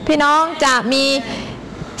 พี่น้องจะมี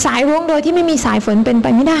สายรุ้งโดยที่ไม่มีสายฝนเป็นไป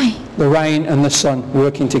ไม่ได้ The rain and the sun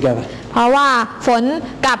working together. เพราะว่าฝน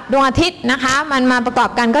กับดวงอาทิตย์นะคะมันมาประกอบ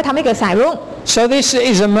กันก็ทำให้เกิดสายรุ้ง So this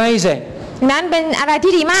is amazing. นั้นเป็นอะไร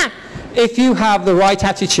ที่ดีมาก If you have the right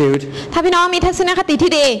attitude, ถ้าพี่น้องมีทัศนคติ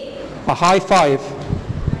ที่ดี a high five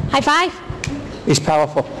High five is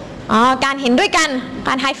powerful. การเห็นด้วยกันก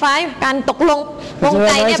ารไฮไฟว์การตกลงปรงใ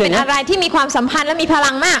จเนี่ยเป็นอะไรที่มีความสัมพันธ์และมีพลั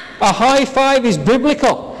งมาก A high five is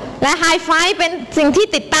biblical และไฮไฟว์เป็นสิ่งที่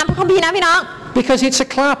ติดตามพระคัมภีร์นะพี่น้อง because it's a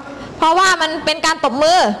clap. เพราะว่ามันเป็นการตบ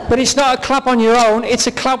มือ But it's not a clap on your own, it's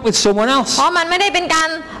a clap with someone เพ else. ราะมันไม่ได้เป็นการ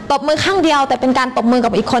ตบมือข้างเดียวแต่เป็นการตบมือกั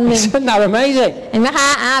บอีกคนหนึ่ง Isn't that amazing? เห็นไหมคะ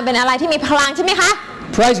เป็นอะไรที่มีพลังใช่ไหมคะ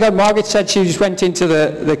Praise God, Margaret said she just went into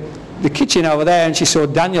the kitchen over there and she saw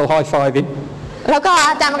Daniel high-fiving. แล้วก็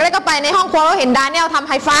อาจารย์มันก็ไปในห้องครัวแล้วเห็นดาเนียลทำ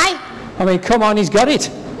ไฮไฟว์ I mean, come on, he's got it.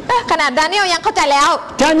 ขนาดดาเนียลยังเข้าใจแล้ว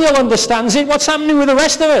Daniel understands it. What's happening with the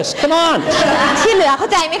rest of us? Come on. ที่เหลือเข้า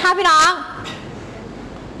ใจไหมคะพี่น้อง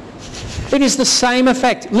It is the same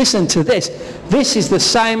effect. Listen to this. This is the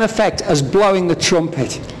same effect as blowing the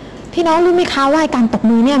trumpet. พี่น้องรู้ไหมคะว่าการตบ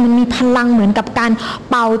มือเนี่ยมันมีพลังเหมือนกับการ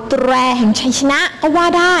เป่าแตรแห่งชัยชนะก็ว่า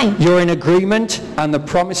ได้ You're in agreement and the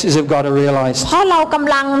promises of God are realized. เพราะเราก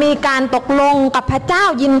ำลังมีการตกลงกับพระเจ้า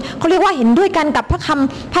เขาเรียกว่าเห็นด้วยกันกับ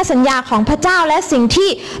พระสัญญาของพระเจ้าและสิ่งที่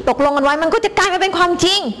ตกลงกันไว้มันก็จะกลายมาเป็นความจ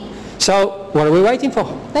ริง So, what are we waiting for?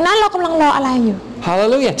 ดังนั้นเรากำลังรออะไรอยู่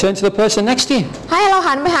Hallelujah. Turn to the person next to you ให้เรา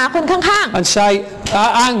หันไปหาคนข้าง and say,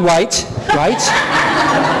 and wait, right?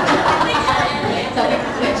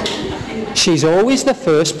 She's always the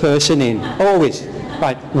first person in. Always.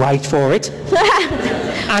 Right, wait for it.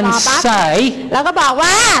 ๆ And รอปั๊บ say, แล้วก็บอกว่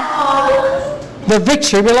า the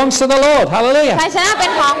victory belongs to the Lord. Hallelujah. ชัยชนะเป็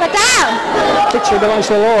นของพระเจ้า Victory belongs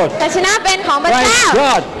to the Lord. ชัยชนะเป็นของพระเจ้า Praise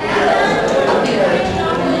God.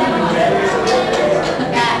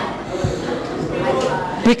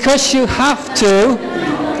 Because you have to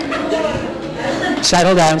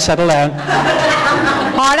settle down.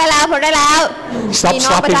 พอได้แล้วพี่น้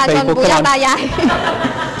องประชาชนปู่ย่าตายาย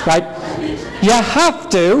Right? You have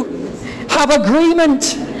to have agreement.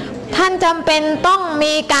 ท่านจำเป็นต้อง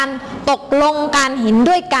มีการตกลงการเห็น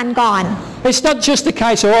ด้วยกันก่อน It's not just a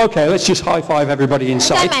case of, okay, let's just high five everybody ไม่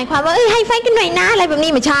inside. หมายความว่าให้ไฟกันหน่อยนะอะไรแบบ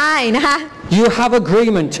นี้ไม่ใช่นะคะ You have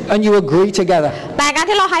agreement and you agree together. แต่การ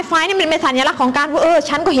ที่เราไฮไฟนี่มันเป็นสัญลักษณ์ของการว่า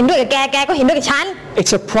ฉันก็เห็นด้วยกับแกก็เห็นด้วยกับฉัน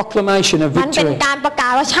It's a proclamation of มันเป็น victory. การประกา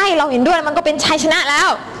ศว่าใช่เราเห็นด้วยมันก็เป็นชัยชนะแล้ว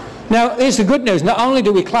Now, here's the good news. Not only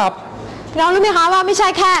do we clap, เรารู้ไหมคะว่าไม่ใช่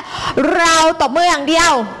แค่เราตบมืออย่างเดีย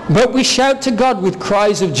ว but we shout to God with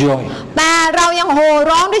cries of joy. แต่เรายังโห่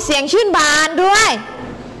ร้องด้วยเสียงชื่นบานด้วย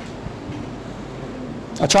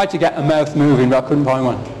I tried to get a mouth moving, but I couldn't find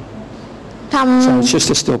one. ท So it's just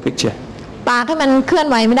a still picture. ำปากให้มันเคลื่อน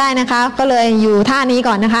ไหวไม่ได้นะคะ ก็เลยอยู่ท่านี้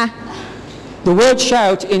ก่อนนะคะ The word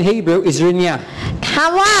shout in Hebrew is rinya. ค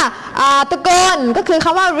ำว่าตะโกนก็คือค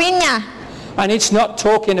ำว่ารินเนี่ย And it's not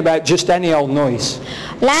talking about just any old noise.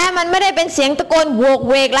 และมันไม่ได้เป็นเสียงตะโกนโวก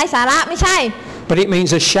เวกไร้สาระไม่ใช่ But it means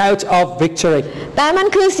a shout of victory. แต่มัน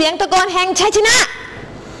คือเสียงตะโกนแห่งชัยชนะ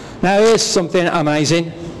Now here's something amazing.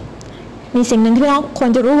 มีสิ่งหนึ่งที่น้องควร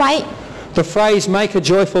จะรู้ไว้ The phrase make a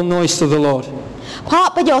joyful noise to the Lord เพราะ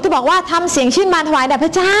ประโยคที่บอกว่าทำเสียงชื่นบานถวายแด่พร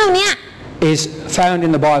ะเจ้าเนี่ย is found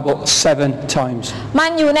in the Bible 7 times. มัน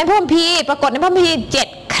อยู่ในพระคัมภีร์ปรากฏในพระคัมภีร์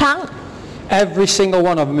7 ครั้ง Every single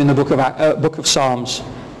one of them in the book of Psalms.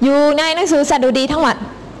 อยู่ในหนังสือสดุดีทั้งหมด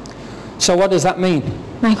So what does that mean?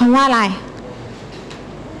 หมายความว่าอะไร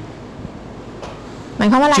หมาย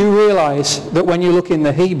ความว่าอะไร Do you realize that when you look in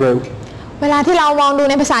the Hebrew, เวลาที่เรามองดู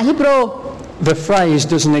ในภาษาฮีบรู the phrase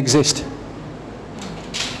doesn't exist?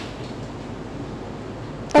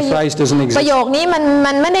 ประ The phrase doesn't ประ exist. โยคนี้มั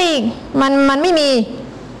นไม่ได้มันไม่มี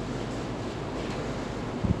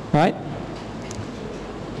Right?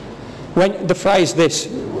 When the phrase this,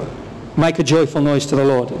 make a joyful noise to the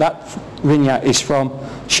Lord, that rinya is from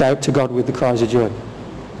shout to God with the cries of joy.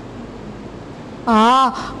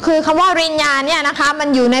 คือคำว่าริญญาเนี่ยนะคะมัน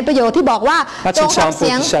อยู่ในประโยคที่บอกว่า That's จ in ง Psalm ทำเสี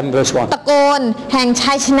ยง 47 verse 1. ตะโกนแห่ง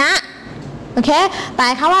ชัยชนะโอเคแต่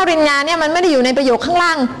คำว่าริญญาเนี่ยมันไม่ได้อยู่ในประโยคข้างล่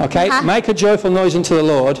าง Okay? นะคะ Make a joyful noise unto the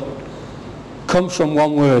Lord comes from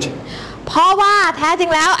one word. เพราะว่าแท้จริ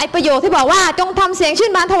งแล้วไอ้ประโยคที่บอกว่าจงทำเสียงชื่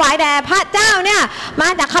นบานถวายแด่พระเจ้าเนี่ยมา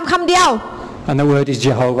จากคำเดียว And the word is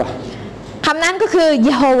Jehovah. คำนั้นก็คือเย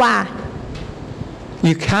โฮวา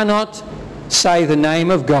You cannot say the name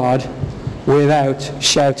of God without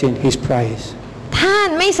shouting his praise. ท่าน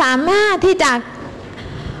ไม่สามารถที่จะ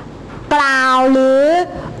กล่าวหรือ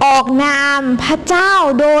ออกนามพระเจ้า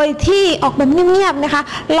โดยที่ออกแบบเงียบๆนะคะ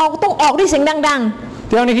เราต้องออกด้วยเสียงดัง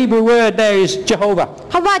The only Hebrew word there is Jehovah,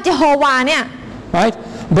 ๆคำว่าเยโฮวาเนี่ย right?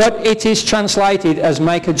 But it is translated as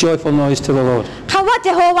make a joyful noise to the Lord. คำว่าเย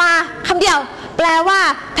โฮวาคำเดียวแปลว่า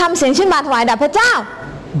ทำเสียงชื่นบานถวายแด่พระเจ้า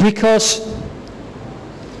Because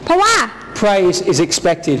เพราะว่า praise is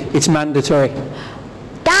expected, it's mandatory.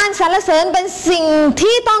 การสรรเสริญเป็นสิ่ง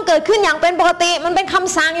ที่ต้องเกิดขึ้นอย่างเป็นปกติมันเป็นค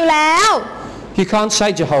ำสั่งอยู่แล้ว You can't say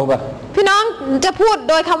Jehovah. พี่น้องจะพูด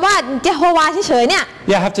โดยคำว่าเยโฮวาเฉยๆเนี่ย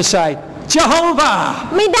You have to say Jehovah.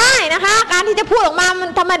 ไม่ได้นะคะการที่จะพูดออกมามัน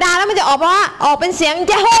ธรรมดาแล้วมันจะออกเป็นเสียง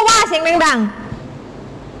เยโฮวาเสียงดัง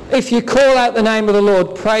If you call out the name of the Lord,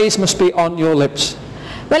 praise must be on your lips.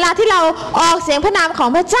 ๆเวลาที่เราออกเสียงพระนามของ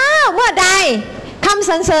พระเจ้าเมื่อใดคำ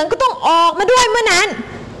สรรเสริญก็ต้องออกมาด้วยเมื่อนั้น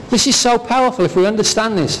This is so powerful if we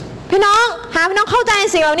understand this. พี่น้องเข้าใจ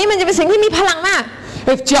สิ่งเหล่านี้มันจะเป็นสิ่งที่มีพลังมาก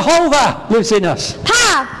If Jehovah lives in us, ถ้า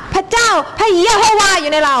พระเจ้าพระเยโฮวาอ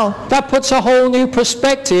ยู่ในเรา that puts a whole new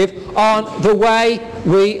perspective on the way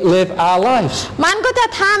we live our lives. มันก็จะ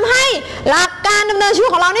ทำให้หลักการดำเนินชีวิต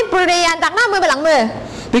ของเรานี่เปลี่ยนจากหน้ามือไปหลังมือ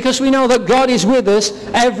Because we know that God is with us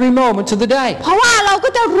every moment of the day. เพราะว่าเราก็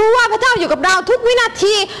จะรู้ว่าพระเจ้าอยู่กับเราทุกวินา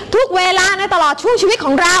ทีทุกเวลาในตลอดช่วงชีวิตข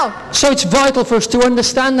องเรา So it's vital for us to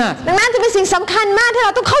understand that. ดังนั้นจะเป็นสิ่งสำคัญมากที่เร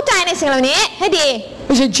าต้องเข้าใจในสิ่งเหล่านี้ให้ดี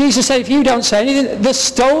Jesus said, if you don't say anything, the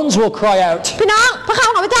stones will cry out. พี่น้องพระค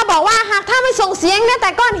ำของพระเจ้าบอกว่าหากถ้าไม่ส่งเสียงเนี่ยแต่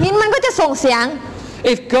ก้อนหินมันก็จะส่งเสียง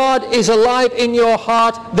If God is alive in your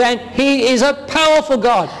heart, then He is a powerful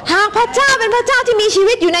God. หากพระเจ้าเป็นพระเจ้าที่มีชี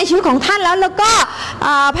วิตอยู่ในชีวิตของท่านแล้วก็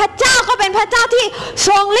พระเจ้าก็เป็นพระเจ้าที่ท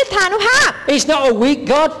รงฤทธานุภาพ He's not a weak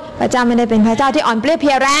God. พระเจ้าไม่ได้เป็นพระเจ้าที่อ่อนเปลี้ยเพ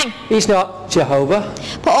ลียแรง He's not Jehovah.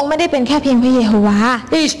 พระองค์ไม่ได้เป็นแค่เพียงพระเยโฮวา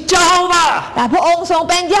He's Jehovah. แต่พระองค์ทรง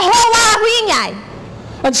เป็นเยโฮวาผู้ยิ่งใหญ่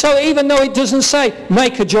And so even though it doesn't say,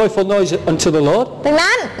 make a joyful noise unto the Lord, ดัง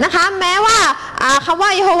นั้นนะคะแม้ว่าคำว่า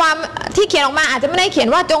เยโฮวาที่เขียนออกมาอาจจะไม่ได้เขียน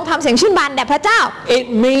ว่าจงทำเสียงชื่นบานแด่พระเจ้า it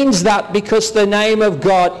means that because the name of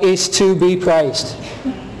God is to be praised.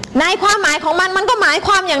 ในความหมายของมันก็หมายค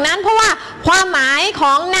วามอย่างนั้นเพราะว่าความหมายข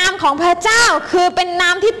องนามของพระเจ้าคือเป็นนา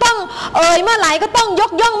มที่ต้องเมื่อไหร่ก็ต้องย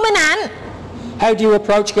กย่องเมื่อนั้น How do you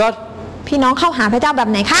approach God? พี่น้องเข้าหาพระเจ้าแบบ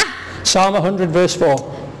ไหนคะ Psalm 100 verse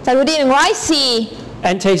 4. สดุดี104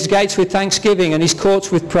 Enter his gates with thanksgiving and his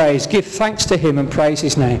courts with praise. Give thanks to him and praise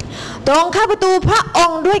his name. ตรงเข้าประตูพระอง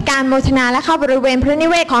ค์ด้วยการโมทนาและเข้าบริเวณพระนิ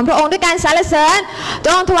เวศของพระองค์ด้วยการสรรเสริญจ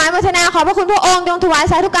งถวายโมทนาขอบพระคุณพระองค์จงถวาย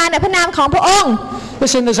สาธุการแด่พระนามของพระองค์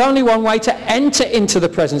Listen, there's only one way to enter into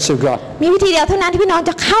the presence of God. มีวิธีเดียวเท่านั้นที่พี่น้อง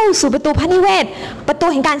จะเข้าสู่ประตูพระนิเวศประตู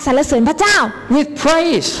แห่งการสรรเสริญพระเจ้า With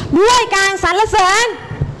praise. ด้วยการสรรเสริญ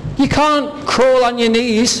You can't crawl on your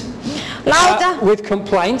knees เราจะ with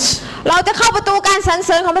complaints. เราจะเข้าประตูการสรรเส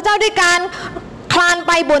ริญของพระเจ้าด้วยการคลานไ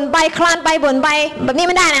ปบ่นไปคลานไปบ่นไปแบบนี้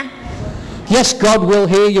ไม่ได้นะ Yes, God will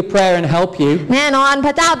hear your prayer and help you, แน่นอนพ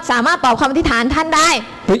ระเจ้าสามารถตอบคำอธิษฐานท่านได้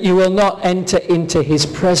but you will not enter into his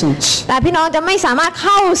presence. แต่พี่น้องจะไม่สามารถเ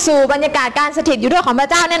ข้าสู่บรรยากาศการสถิตอยู่ด้วยของพระ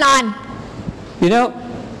เจ้าแน่นอน You know,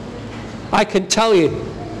 I can tell you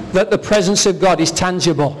that the presence of God is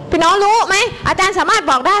tangible. พี่น้องรู้ไหมอาจารย์สามารถ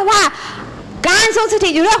บอกได้ว่าการทรงสถิ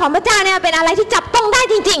ตอยู่ด้วยของพระเจ้าเนี่ยเป็นอะไรที่จับต้องได้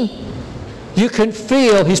จริงๆ You can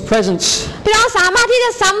feel his presence. พี่น้องสามารถที่จ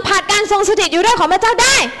ะสัมผัสการทรงสถิตอยู่ด้วยของพระเจ้าไ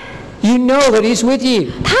ด้ You know that he's with you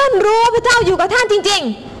ท่านรู้ว่าพระเจ้าอยู่กับท่านจริง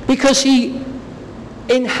because he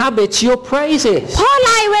inhabits your praises. ๆเพราะอะไ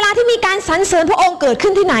รเวลาที่มีการสรรเสริญพระองค์เกิดขึ้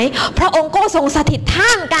นที่ไหนพระองค์ก็ทรงสถิตท่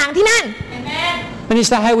ามกลางที่นั่น And is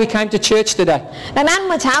that how we came to church today? ดังนั้นเ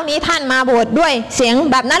มื่อเช้านี้ท่านมาโบสถ์ด้วยเสียง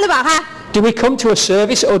แบบนั้นหรือเปล่าคะ Did we come to a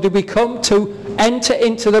service or did we come to enter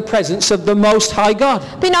into the presence of the Most High God?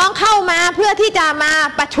 พี่น้องเข้ามาเพื่อที่จะมา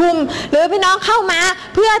ประชุมหรือพี่น้องเข้ามา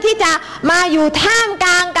เพื่อที่จะมาอยู่ท่ามก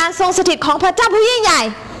ลางการทรงสถิตของพระเจ้าผู้ยิ่งใหญ่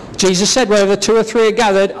Jesus said, wherever 2 or 3 are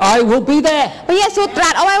gathered, I will be there. พระเยซูตรั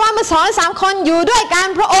สเอาไว้ว่าเมื่อ2 หรือ 3 คนอยู่ด้วยกัน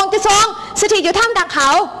พระองค์จะทรงสถิตอยู่ท่ามกลางเขา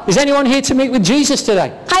Is anyone here to meet with Jesus today?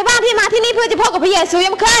 ใครบ้างที่มาที่นี่เพื่อจะพบกับพระเยซูย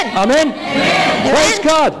ามค่ำ Amen. Praise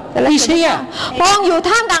God. He's here. พระองค์อยู่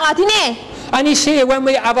ท่ามกลางเราที่นี่ And he's here when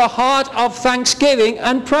we have a heart of thanksgiving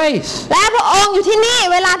and praise. และพระองค์อยู่ที่นี่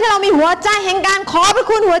เวลาที่เรามีหัวใจแห่งการขอพระ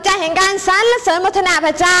คุณหัวใจแห่งการสรรเสริญโมทนาพ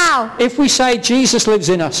ระเจ้า If we say Jesus lives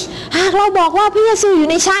in us, หากเราบอกว่าพระเยซูอยู่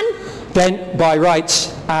ในฉัน then by rights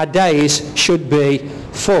our days should be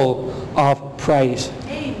full of praise.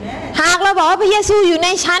 หากเราบอกว่าพระเยซูอยู่ใน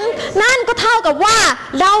ฉันนั่นก็เท่ากับว่า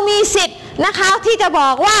เรามีสิทธิ์นะคะที่จะบอ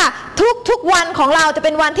กว่าทุกวันของเราจะเ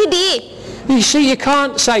ป็นวันที่ดี You see, you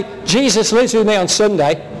can't say, Jesus lives with me on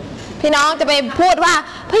Sunday, พี่น้องจะไปพูดว่า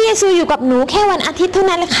พระเยซูอยู่กับหนูแค่วันอาทิตย์เท่า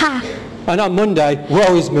นั้นแหละค่ะ and on Monday,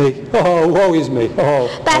 woe is me. Oh, woe is me. Oh.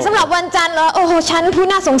 แต่สำหรับวันจันทร์เหรอโอ้โหฉันผู้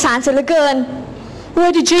น่าสงสารเสียเหลือเกิน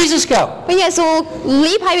Where did Jesus go? พระเยซู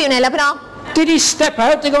ลี้ภัยอยู่ไหนแล้วพี่น้อง Did he step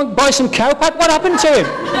out to go and buy some cow pat? What happened to him?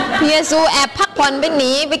 พระเยซูแอบพักผ่อนไปห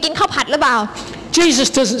นีไปกินข้าวผัดหรือเปล่า Jesus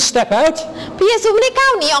doesn't step out. พระเยซูไม่ได้ก้า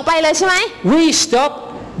วหนีออกไปเลยใช่ไหม We stop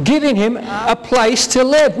giving him a place to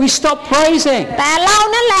live. We stop praising. แต่เรา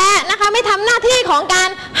นั่นแหละนะคะไม่ทำหน้าที่ของการ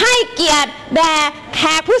ให้เกียรติแด่แข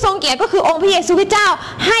กผู้ทรงเกียรติก็คือองค์พระเยซูคริสต์เจ้า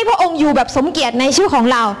ให้พระองค์อยู่แบบสมเกียรติในชีวิตของ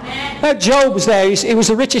เรา Now Job was there. He was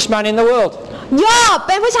the richest man in the world. โยบเ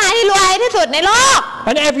ป็นผู้ชายที่รวยที่สุดในโลก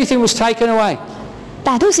And everything was taken away. แ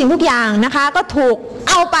ต่ทุกสิ่งทุกอย่างนะคะก็ถูก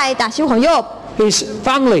เอาไปจากชีวิตของโยบ His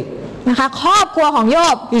family, นะคะครอบครัวของโย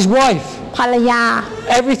บ his wife, ภรรยา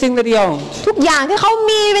everything that he owned. ทุกอย่างที่เขา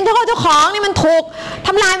มีเป็นเจ้าของนี่มันถูกท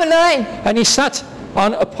ำลายหมดเลย And he sat on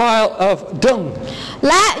a pile of dung.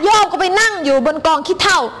 และโยบก็ไปนั่งอยู่บนกองขี้เ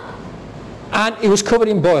ถ้า And he was covered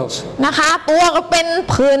in boils. นะคะตัวก็เป็น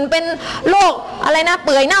ผื่นเป็นโรคอะไรนะเ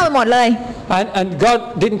ปื่อยเน่าไปหมดเลย And God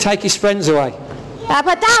didn't take his friends away. แต่พ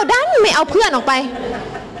ระเจ้าดันไม่เอาเพื่อนออกไป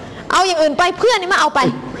เอาอย่างอื่นไปเพื่อนนี่มาเอาไป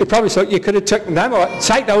He probably thought you could have taken them away.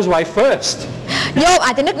 Take those away first. โยบอ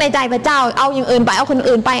าจจะนึกในใจพระเจ้าเอาอย่างอื่นไปเอาคน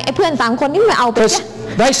อื่นไปไอ้เพื่อน3คนนี่ไม่เอาไป Because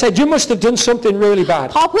they said you must have done something really bad.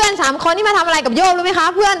 พอเพื่อน3คนนี่มาทำอะไรกับโยบรู้ไหมคะ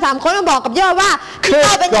เพื่อน3คนมาบอกกับโยบว่าที่เจ้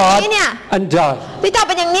า Curse เป็นอย่าง God นี้เนี่ย and die. ที่เจ้าเ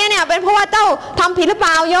ป็นอย่างนี้เนี่ยเป็นเพราะว่าเจ้าทำผิดหรือเป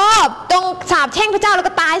ล่าโยบจงสาปแช่งพระเจ้าแล้ว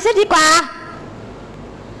ก็ตายซะดีกว่า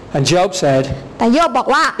And Job said, แต่โยบบอก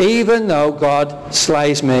ว่า even though God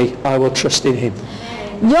slays me, I will trust in him.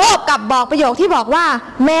 โยบกลับบอกประโยคที่บอกว่า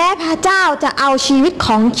แม้พระเจ้าจะเอาชีวิตข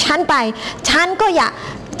องฉันไปฉันก็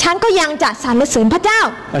ยังจะสรรเสริญพระเจ้า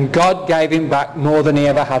And God gave him back more than he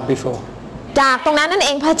ever had before. จากตรงนั้นนั่นเอ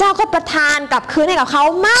งพระเจ้าก็ประทานกลับคืนให้กับเขา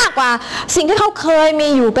มากกว่าสิ่งที่เขาเคยมี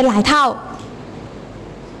อยู่เป็นหลายเท่า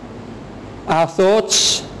Our thoughts,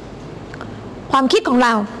 ความคิดของเร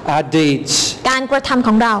า our deeds, การกระทำข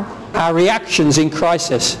องเรา our reactions in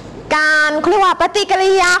crisis, การเรียกว่าปฏิกิ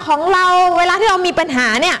ริยาของเราเวลาที่เรามีปัญหา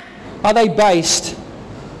เนี่ย are they based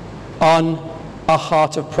on a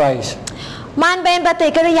heart of praise? มันเป็นปฏิ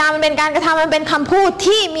กิริยามันเป็นการกระทำมันเป็นคำพูด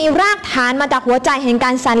ที่มีรากฐานมาจากหัวใจแห่งกา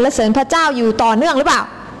รสรรเสริญพระเจ้าอยู่ต่อเนื่องหรือเปล่า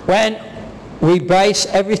When we base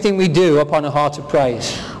everything we do upon a heart of praise,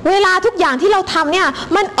 เวลาทุกอย่างที่เราทำเนี่ย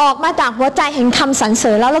มันออกมาจากหัวใจแห่งคำสรรเส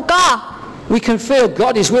ริญแล้วก็ we can feel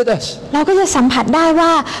God is with us. เราก็จะสัมผัสได้ว่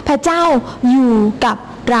าพระเจ้าอยู่กับ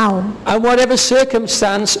เรา And whatever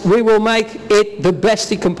circumstance, we will make it the best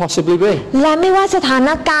it can possibly be. และไม่ว่าสถาน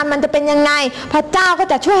การณ์มันจะเป็นยังไงพระเจ้าก็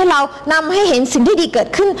จะช่วยให้เรานำให้เห็นสิ่งที่ดีเกิด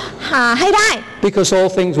ขึ้นหาให้ได้ Because all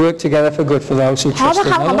things work together for good for those who เพราะ trust พระ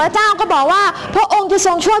in คำของ the พ Lord. ระเจ้าก็บอกว่าพระองค์จะท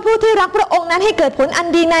รงช่วยผู้ที่รักพระองค์นั้นให้เกิดผลอัน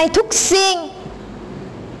ดีในทุกสิ่ง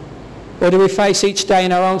Or do we face each day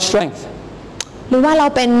in our own strength? หรือว่าเรา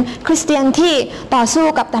เป็นคริสเตียนที่ต่อสู้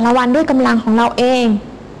กับแต่ละวันด้วยกำลังของเราเอง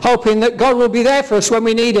Hoping that God will be there for us when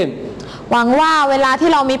we need him. หวังว่าเวลาที่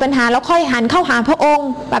เรามีปัญหาเราค่อยหันเข้าหาพระองค์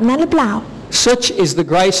แบบนั้นหรือเปล่า Such is the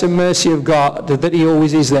grace and mercy of God that he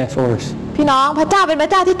always is there for us. พี่น้องพระเจ้าเป็นพระ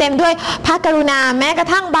เจ้าที่เต็มด้วยพระกรุณาแม้กระ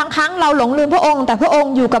ทั่งบางครั้งเราหลงลืมพระองค์แต่พระอง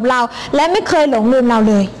ค์อยู่กับเราและไม่เคยหลงลืมเรา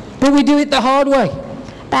เลย But we do it the hard way.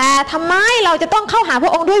 แต่ทำไมเราจะต้องเข้าหาพร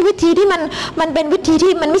ะองค์ด้วยวิธีที่มันเป็นวิธี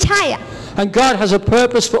ที่มันไม่ใช่อ่ะ And God has a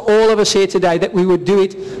purpose for all of us here today that we would do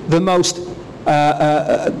it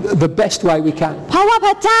the best way we can. เพราะว่าพ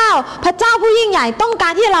ระเจ้าผู้ยิ่งใหญ่ต้องกา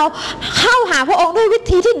รที่เราเข้าหาพระองค์ด้วยวิ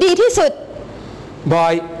ธีที่ดีที่สุด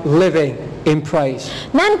By living in praise.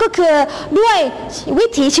 นั่นก็คือด้วยวิ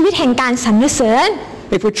ถีชีวิตแห่งการสรรเสริญ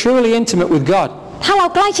If we're truly intimate with God, ถ้าเรา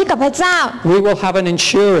ใกล้ชิดกับพระเจ้า we will have an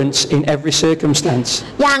assurance in every circumstance.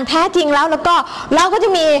 อย่างแท้จริงแล้วก็เราก็จะ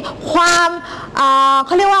มีความเข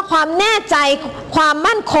าเรียกว่าความแน่ใจความ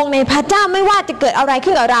มั่นคงในพระเจ้าไม่ว่าจะเกิดอะไร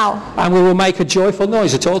ขึ้นกับเรา And we will make a joyful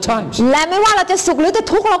noise at all times. และไม่ว่าเราจะสุขหรือจะ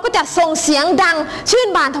ทุกข์เราก็จะส่งเสียงดังชื่น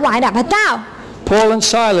บานถวายแด่พระเจ้า Paul and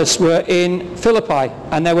Silas were in Philippi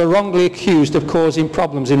and they were wrongly accused of causing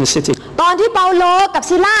problems in the city. ตอนที่เปาโลกับ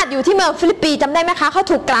ซิลาสอยู่ที่เมืองฟิลิปปีจำได้ไหมคะเขา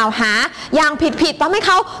ถูกกล่าวหาอย่างผิดทำให้เ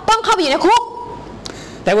ขาต้องเข้าไปอยู่ในคุก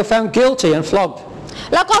They were found guilty and flogged,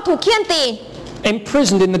 แล้วก็ถูกเฆี่ยนตี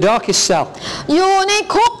imprisoned in the darkest cell, อยู่ใน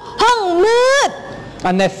คุกห้องมืด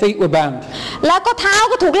and their feet were bound. แล้วก็เท้า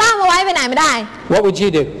ก็ถูกล่ามเอาไว้ไปไหนไม่ได้ What would you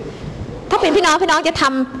do? ถ้าเป็นพี่น้องจะท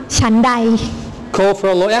ำฉันใด Call for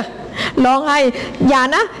a lawyer? ร้องไห้อย่า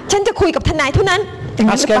นะฉันจะคุยกับทนายเท่านั้นอย่าง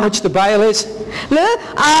นั้นห Ask รือเป how ล่า much the bail is? หรือ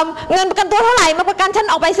เงินประกันตัวเท่าไหร่มาประกันฉัน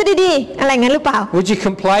ออกไปซะดีๆอะไรงั้นหรือเปล่า Would you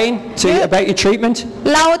complain about your treatment?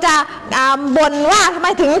 เราจะบ่นว่าทำไม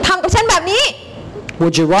ถึงทำกับฉันแบบนี้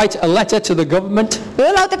Would you write a letter to the government? หรื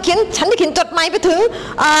อเราจะฉันจะเขียนจดหมายไปถึง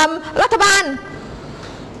รัฐบาล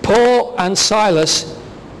Paul and Silas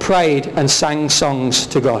prayed and sang songs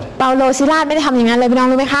to God. เปาโลศิลาสไม่ได้ทำอย่างนั้นเลยพี่น้อง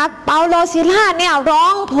รู้ไหมครับเปาโลศิลาสเนี่ยร้อ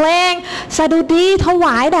งเพลงสดุดีถว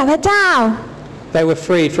ายแด่พระเจ้า They were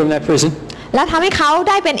freed from their prison แล้วทำให้เขา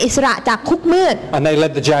ได้เป็นอิสระจากคุกมืด and they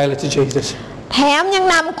led the jailer to Jesus. แถมยัง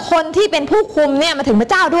นำคนที่เป็นผู้คุมเนี่ยมาถึงพระ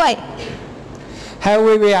เจ้าด้วย How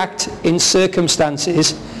we react in circumstances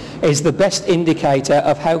is the best indicator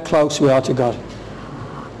of how close we are to God.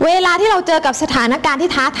 เวลาที่เราเจอกับสถานการณ์ที่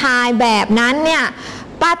ท้าทายแบบนั้นเนี่ย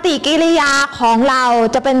ปฏิกิริยาของเรา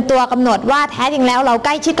จะเป็นตัวกำหนดว่าแท้จริงแล้วเราใก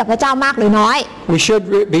ล้ชิดกับพระเจ้ามากหรือน้อย We should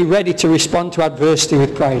be ready to respond to adversity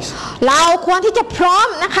with praise. เราควรที่จะพร้อม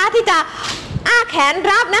นะคะที่จะอ้าแขน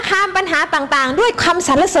รับนะคะปัญหาต่างๆ ด้วยคำส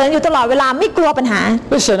รรเสริญอยู่ตลอดเวลาไม่กลัวปัญหา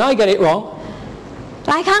Listen, I get it wrong,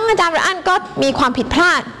 หลายครั้งอาจารย์อันก็มีความผิดพล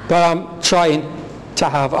าด but I'm trying to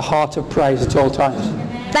have a heart of praise at all times.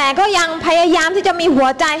 แต่ก็ยังพยายามที่จะมีหัว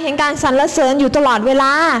ใจแห่งการสรรเสริญอยู่ตลอดเวล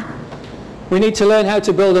า We need to learn how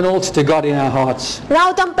to build an altar to God in our hearts. เรา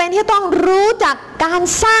จำเป็นที่ต้องรู้จักการ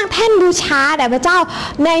สร้างแท่นบูชาแด่พระเจ้า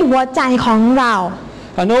ในหัวใจของเรา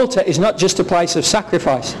An altar is not just a place of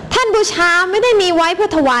sacrifice. แท่นบูชาไม่ได้มีไว้เพื่อ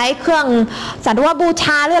ถวายเครื่องสัตว์บูช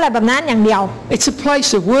าหรืออะไรแบบนั้นอย่างเดียว It's a place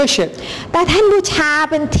of worship. แต่แท่นบูชา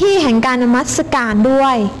เป็นที่แห่งการนมัสการด้ว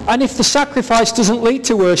ย And if the sacrifice doesn't lead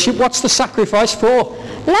to worship, what's the sacrifice for?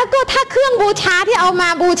 แล้วก็ถ้าเครื่องบูชาที่เอามา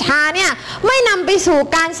บูชาเนี่ยไม่นำไปสู่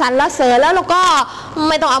การสรรเสริญแล้วเราก็ไ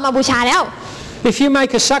ม่ต้องเอามาบูชาแล้ว If you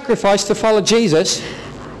make a sacrifice to follow Jesus,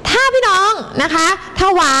 ถ้าพี่น้องนะคะถ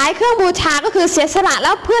วายเครื่องบูชาก็คือเสียสละแ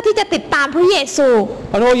ล้วเพื่อที่จะติดตามพระเยซู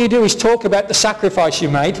and all you do is talk about the sacrifice you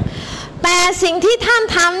made, แต่สิ่งที่ท่าน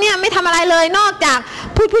ทำเนี่ยไม่ทำอะไรเลยนอกจาก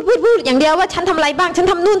พูดอย่างเดียวว่าฉันทำอะไรบ้างฉัน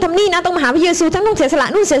ทำนู่นทำนี่นะต้องมาหาพระเยซูฉันต้องเสียสละ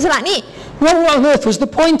นู่นเสียสละนี่ what on earth was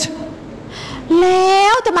the point? แล้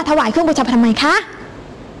วจะมาถวายเครื่องบูชาทำไมคะ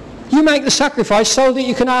You make the sacrifice so that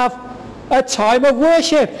you can have a time of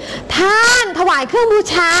worship. ท่านถวายเครื่องบู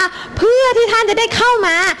ชาเพื่อที่ท่านจะได้เข้าม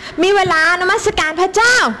ามีเวลานมัสการพระเจ้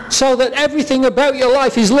า So that everything about your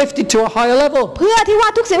life is lifted to a higher level. เพื่อที่ว่า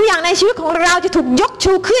ทุกสิ่งทุกอย่างในชีวิตของเราจะถูกยก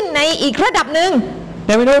ชูขึ้นในอีกระดับหนึ่ง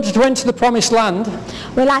Now, in order to enter the promised land,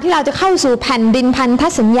 เวลาที่เราจะเข้าสู่แผ่นดินพันธ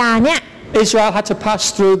สัญญาเนี่ย Israel had to pass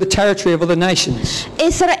through the territory of other nations.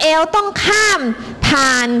 อิสราเอลต้องข้ามผ่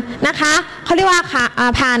านนะคะเขาเรียกว่า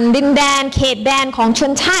ผ่านดินแดนเขตแดนของช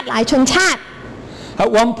นชาติหลายชนชาติ At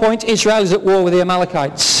one point, Israel is at war with the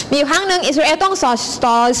Amalekites. มีอยู่ครั้งหนึ่งอิสราเอลต้อง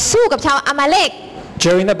ต่อสู้กับชาวอามาเลก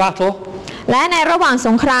During the battle, และในระหว่างส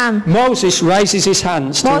งคราม Moses raises his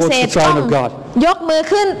hands โม towards เส the สต้อ throne ง of God. ยกมือ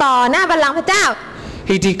ขึ้นต่อหน้าบัลลังก์พระเจ้า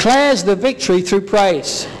He declares the victory through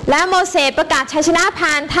praise. และโมเสสประกาศชัยชนะ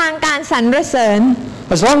ผ่านทางการสรรเสริญ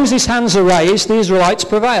As long as his hands are raised, the Israelites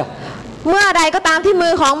prevail. เมื่อใดก็ตามที่มื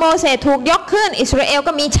อของโมเสสถูกยกขึ้นอิสราเอล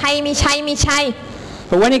ก็มีชัย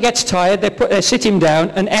But when he gets tired, they sit him down,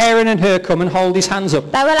 and Aaron and Hur come and hold his hands up.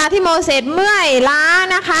 แต่เวลาที่โมเสสเมื่อยล้า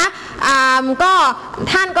นะคะก็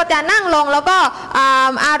ท่านก็จะนั่งลงแล้วก็อ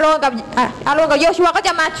าโรนกับโยชัวก็จ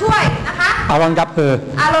ะมาช่วยนะคะ Aaron gap Hur.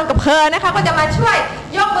 อาโรนกับเพอนะคะก็จะมาช่วย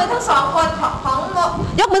ยกมือทั้งสองคน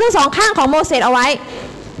ยกมือทั้งสองข้างของโมเสสเอาไว้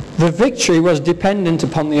The victory was dependent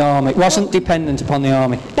upon the army. It wasn't dependent upon the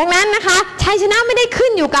army. ดังนั้นนะคะชัยชนะไม่ได้ขึ้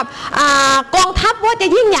นอยู่กับกองทัพว่าจะ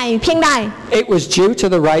ยิ่งใหญ่เพียงใด It was due to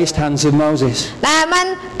the raised hands of Moses. แต่มัน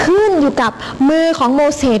ขึ้นอยู่กับมือของโม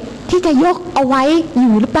เสสที่จะยกเอาไว้อ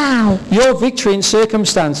ยู่หรือเปล่า Your victory in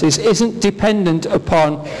circumstances isn't dependent upon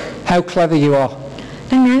how clever you are.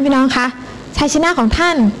 ดังนั้นพี่น้องคะชัยชนะของท่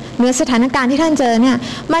านเหนือสถานการณ์ที่ท่านเจอเนี่ย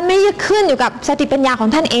มันไม่ได้ขึ้นอยู่กับสติปัญญาของ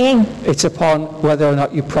ท่านเอง It's upon whether or not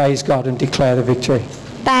you praise God and declare the victory.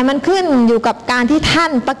 แต่มันขึ้นอยู่กับการที่ท่า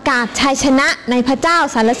นประกาศชัยชนะในพระเจ้า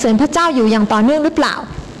สรรเสริญพระเจ้าอยู่อย่างต่อเนื่องหรือเปล่า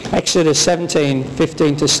Exodus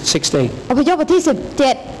 17:15 to 16. อพยพบทที่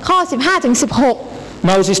17ข้อ15ถึง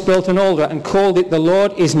16 Moses built an altar and called it, "The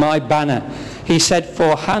Lord is my banner." He said,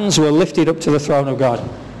 "For hands were lifted up to the throne of God."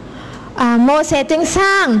 โมเสสจึงส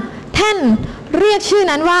ร้างแท่นเรียกชื่อ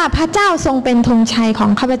นั้นว่าพระเจ้าทรงเป็นธงชัยขอ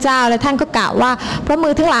งข้าพเจ้าและท่านก็กล่าวว่าพระมื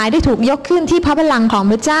อทั้งหลายได้ถูกยกขึ้นที่พระบัลลังก์ของ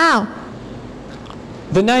พระเจ้า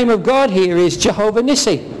The name of God here is Jehovah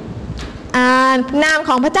Nissi. นามข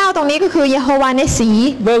องพระเจ้าตรงนี้ก็คือเยโฮวาเนสี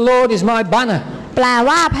The Lord is my banner. แปล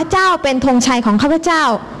ว่าพระเจ้าเป็นธงชัยของข้าพเจ้า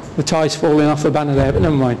The tie's falling off the banner there, but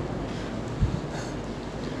never mind.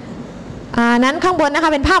 นั้นข้างบนนะค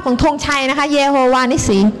ะเป็นภาพของธงชัยนะคะเยโฮวานิ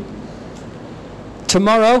สี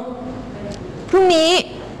Tomorrow, พรุ่งนี้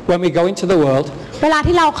when we go into the world, เวลา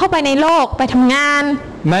ที่เราเข้าไปในโลกไปทำงาน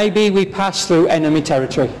maybe we pass through enemy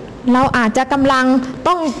territory. เราอาจจะกำลัง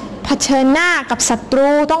ต้องเผชิญหน้ากับศัตรู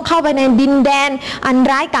ต้องเข้าไปในดินแดนอัน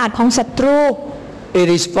ร้ายกาจของศัตรู It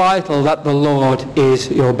is vital that the Lord is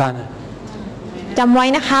your banner. จำไว้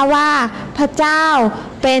นะคะว่าพระเจ้า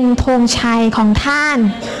เป็นธงชัยของท่าน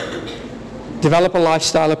Develop a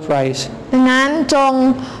lifestyle of praise. ดังนั้นจง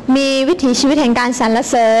มีวิถีชีวิตแห่งการสรร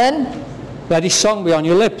เสริญ Let His song be on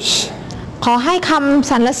your lips. ขอให้คำ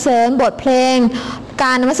สรรเสริญบทเพลงก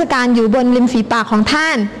ารนมัสการอยู่บนริมฝีปากของท่า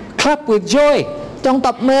น Clap with joy. จงต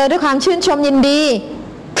บมือด้วยความชื่นชมยินดี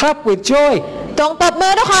Clap with joy. จงตบมื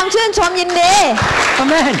อด้วยความชื่นชมยินดี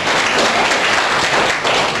Amen.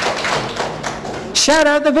 Shout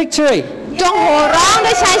out the victory. จงโห่ร้อง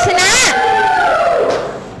ด้วยชัยชนะ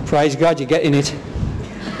Praise God, you're getting it.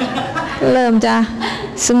 เริ่มจะ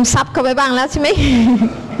ซึมซับเข้าไปบ้างแล้วใช่ไหม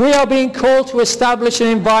We are being called to establish an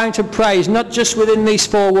environment of praise, not just within these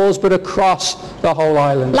four walls, but across the whole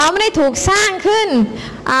island. เราไม่ได้ถูกสร้างขึ้น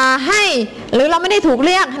ให้หรือเราไม่ได้ถูกเ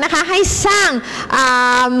รียกนะคะให้สร้าง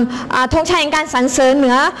ธงชัยแห่งการสรรเสริญเห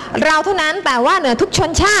นือเราเท่านั้นแต่ว่าเหนือทุกช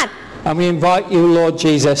นชาติ And we invite you, Lord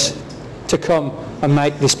Jesus, to come and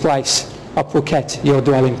make this place of Phuket your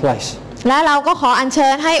dwelling place. และเราก็ขออัญเชิ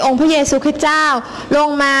ญให้องค์พระเยซูคริสต์เจ้าลง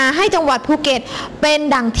มาให้จังหวัดภูเก็ตเป็น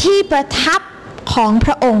ดั่งที่ประทับของพ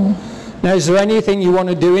ระองค์ Now, is there anything you want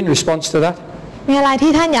to do in response to that? มีอะไร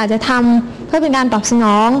ที่ท่านอยากจะทำเพื่อเป็นการตอบสน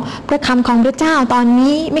องพระคำของพระเจ้าตอน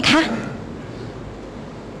นี้ไหมคะ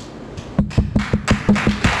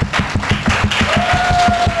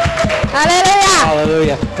ฮาเลลูยา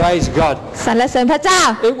Hallelujah. Praise God. สรรเสริญพระเจ้า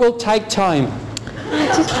It will take time.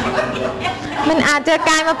 มันอาจจะ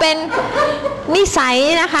กลายมาเป็นนิสัย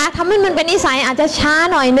นะคะทำให้มันเป็นนิสัยอาจจะช้า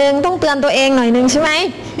หน่อยนึงต้องเตือนตัวเองหน่อยนึงใช่ไหม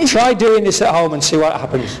Try doing this at home and see what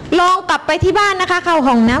happens. ลองกลับไปที่บ้านนะคะเข้า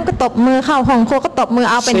ห้องน้ำก็ตบมือเข้าห้องครัวก็ตบมือ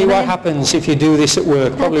เอาเป็น See what happens if you do this at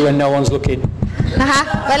work, probably when no one's looking. นะคะ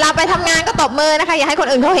เวลาไปทำงานก็ตบมือนะคะอย่าให้คน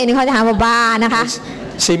อื่นเขาเห็นเขาจะหาบ้าๆนะคะ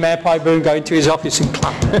See Mayor Pyburn go into his office and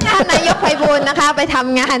clap. ท่านนายกไพบูลย์นะคะไปท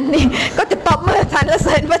ำงานนี่ก็จะตบมือสรรเส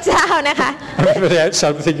ริญพระเจ้านะคะ Everybody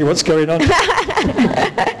outside thinking, what's going on?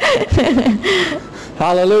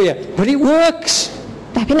 Hallelujah. But it works.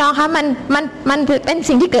 แต่พี่น้องคะมันเป็น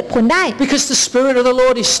สิ่งที่เกิดผลได้ Because the Spirit of the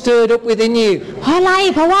Lord is stirred up within you. เพราะอะไร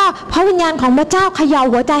เพราะว่าพระวิญญาณของพระเจ้าเขย่า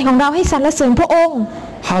หัวใจของเราให้สรรเสริญพระองค์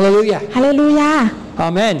Hallelujah. ฮาเลลูยา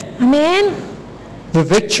Amen. อาเมน The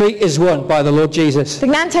victory is won by the Lord Jesus. ดั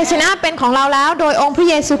งนั้นชัยชนะเป็นของเราแล้วโดยองค์พระ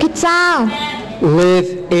เยซูคริสต์เจ้า Live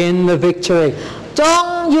in the victory. จง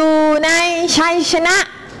อยู่ในชัยชนะ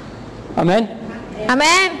Amen. อาเม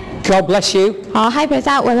น God bless you. ขอให้พระเ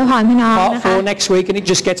จ้าอวยพรพี่น้อง Part นะคะ 4 next week, and it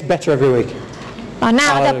just gets better every week. ตอนหน้า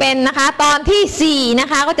ก็จะเป็นนะคะตอนที่4นะ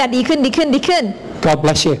คะก็จะดีขึ้น God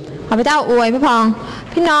bless you. ขอพระเจ้าอวยพร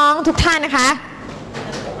พี่น้องทุกท่านนะคะ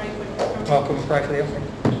Welcome, pray for the offering.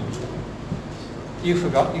 You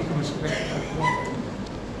forgot. You can submit.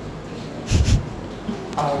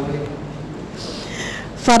 Hallelujah.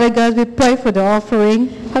 Father God, we pray for the offering.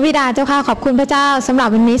 พระบิดาเจ้าข้าขอบคุณพระเจ้าสำหรับ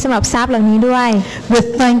วันนี้สำหรับทรัพย์เหล่านี้ด้วย We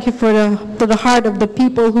thank you for the heart of the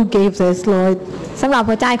people who gave this, Lord. สำหรับ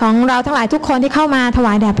หัวใจของเราทั้งหลายทุกคนที่เข้ามาถว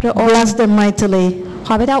ายแด่พระองค์ Bless them mightily. ข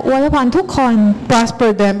อพระเจ้าอวยพรทุกคน Prosper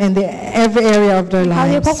them in every area of their เขา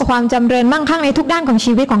จะพบ lives. กับความจำเริญมั่งคั่งในทุกด้านของ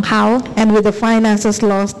ชีวิตของเขา And with the finances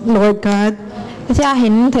lost, Lord God, พระเจ้าเห็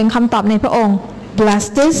นถึงคำตอบในพระองค์ bless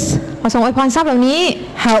this. ขอทรงอวยพรทรัพย์เหล่านี้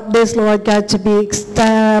Help this, Lord God, to be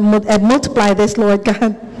and multiply this, Lord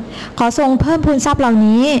God, ขอทรงเพิ่มพูนทรัพย์เหล่า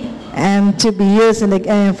นี้ and to be used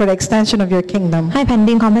for the extension of your kingdom. ให้แผ่น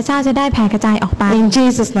ดินของพระเจ้าจะได้แผ่กระจายออกไป In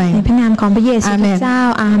Jesus' ใน name. พระนามของพระเยซูคริส Amen. ต์เจ้า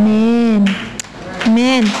อาเมนอาเม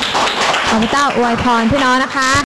นขอพระเจ้าอวยพรพี่น้องนะคะ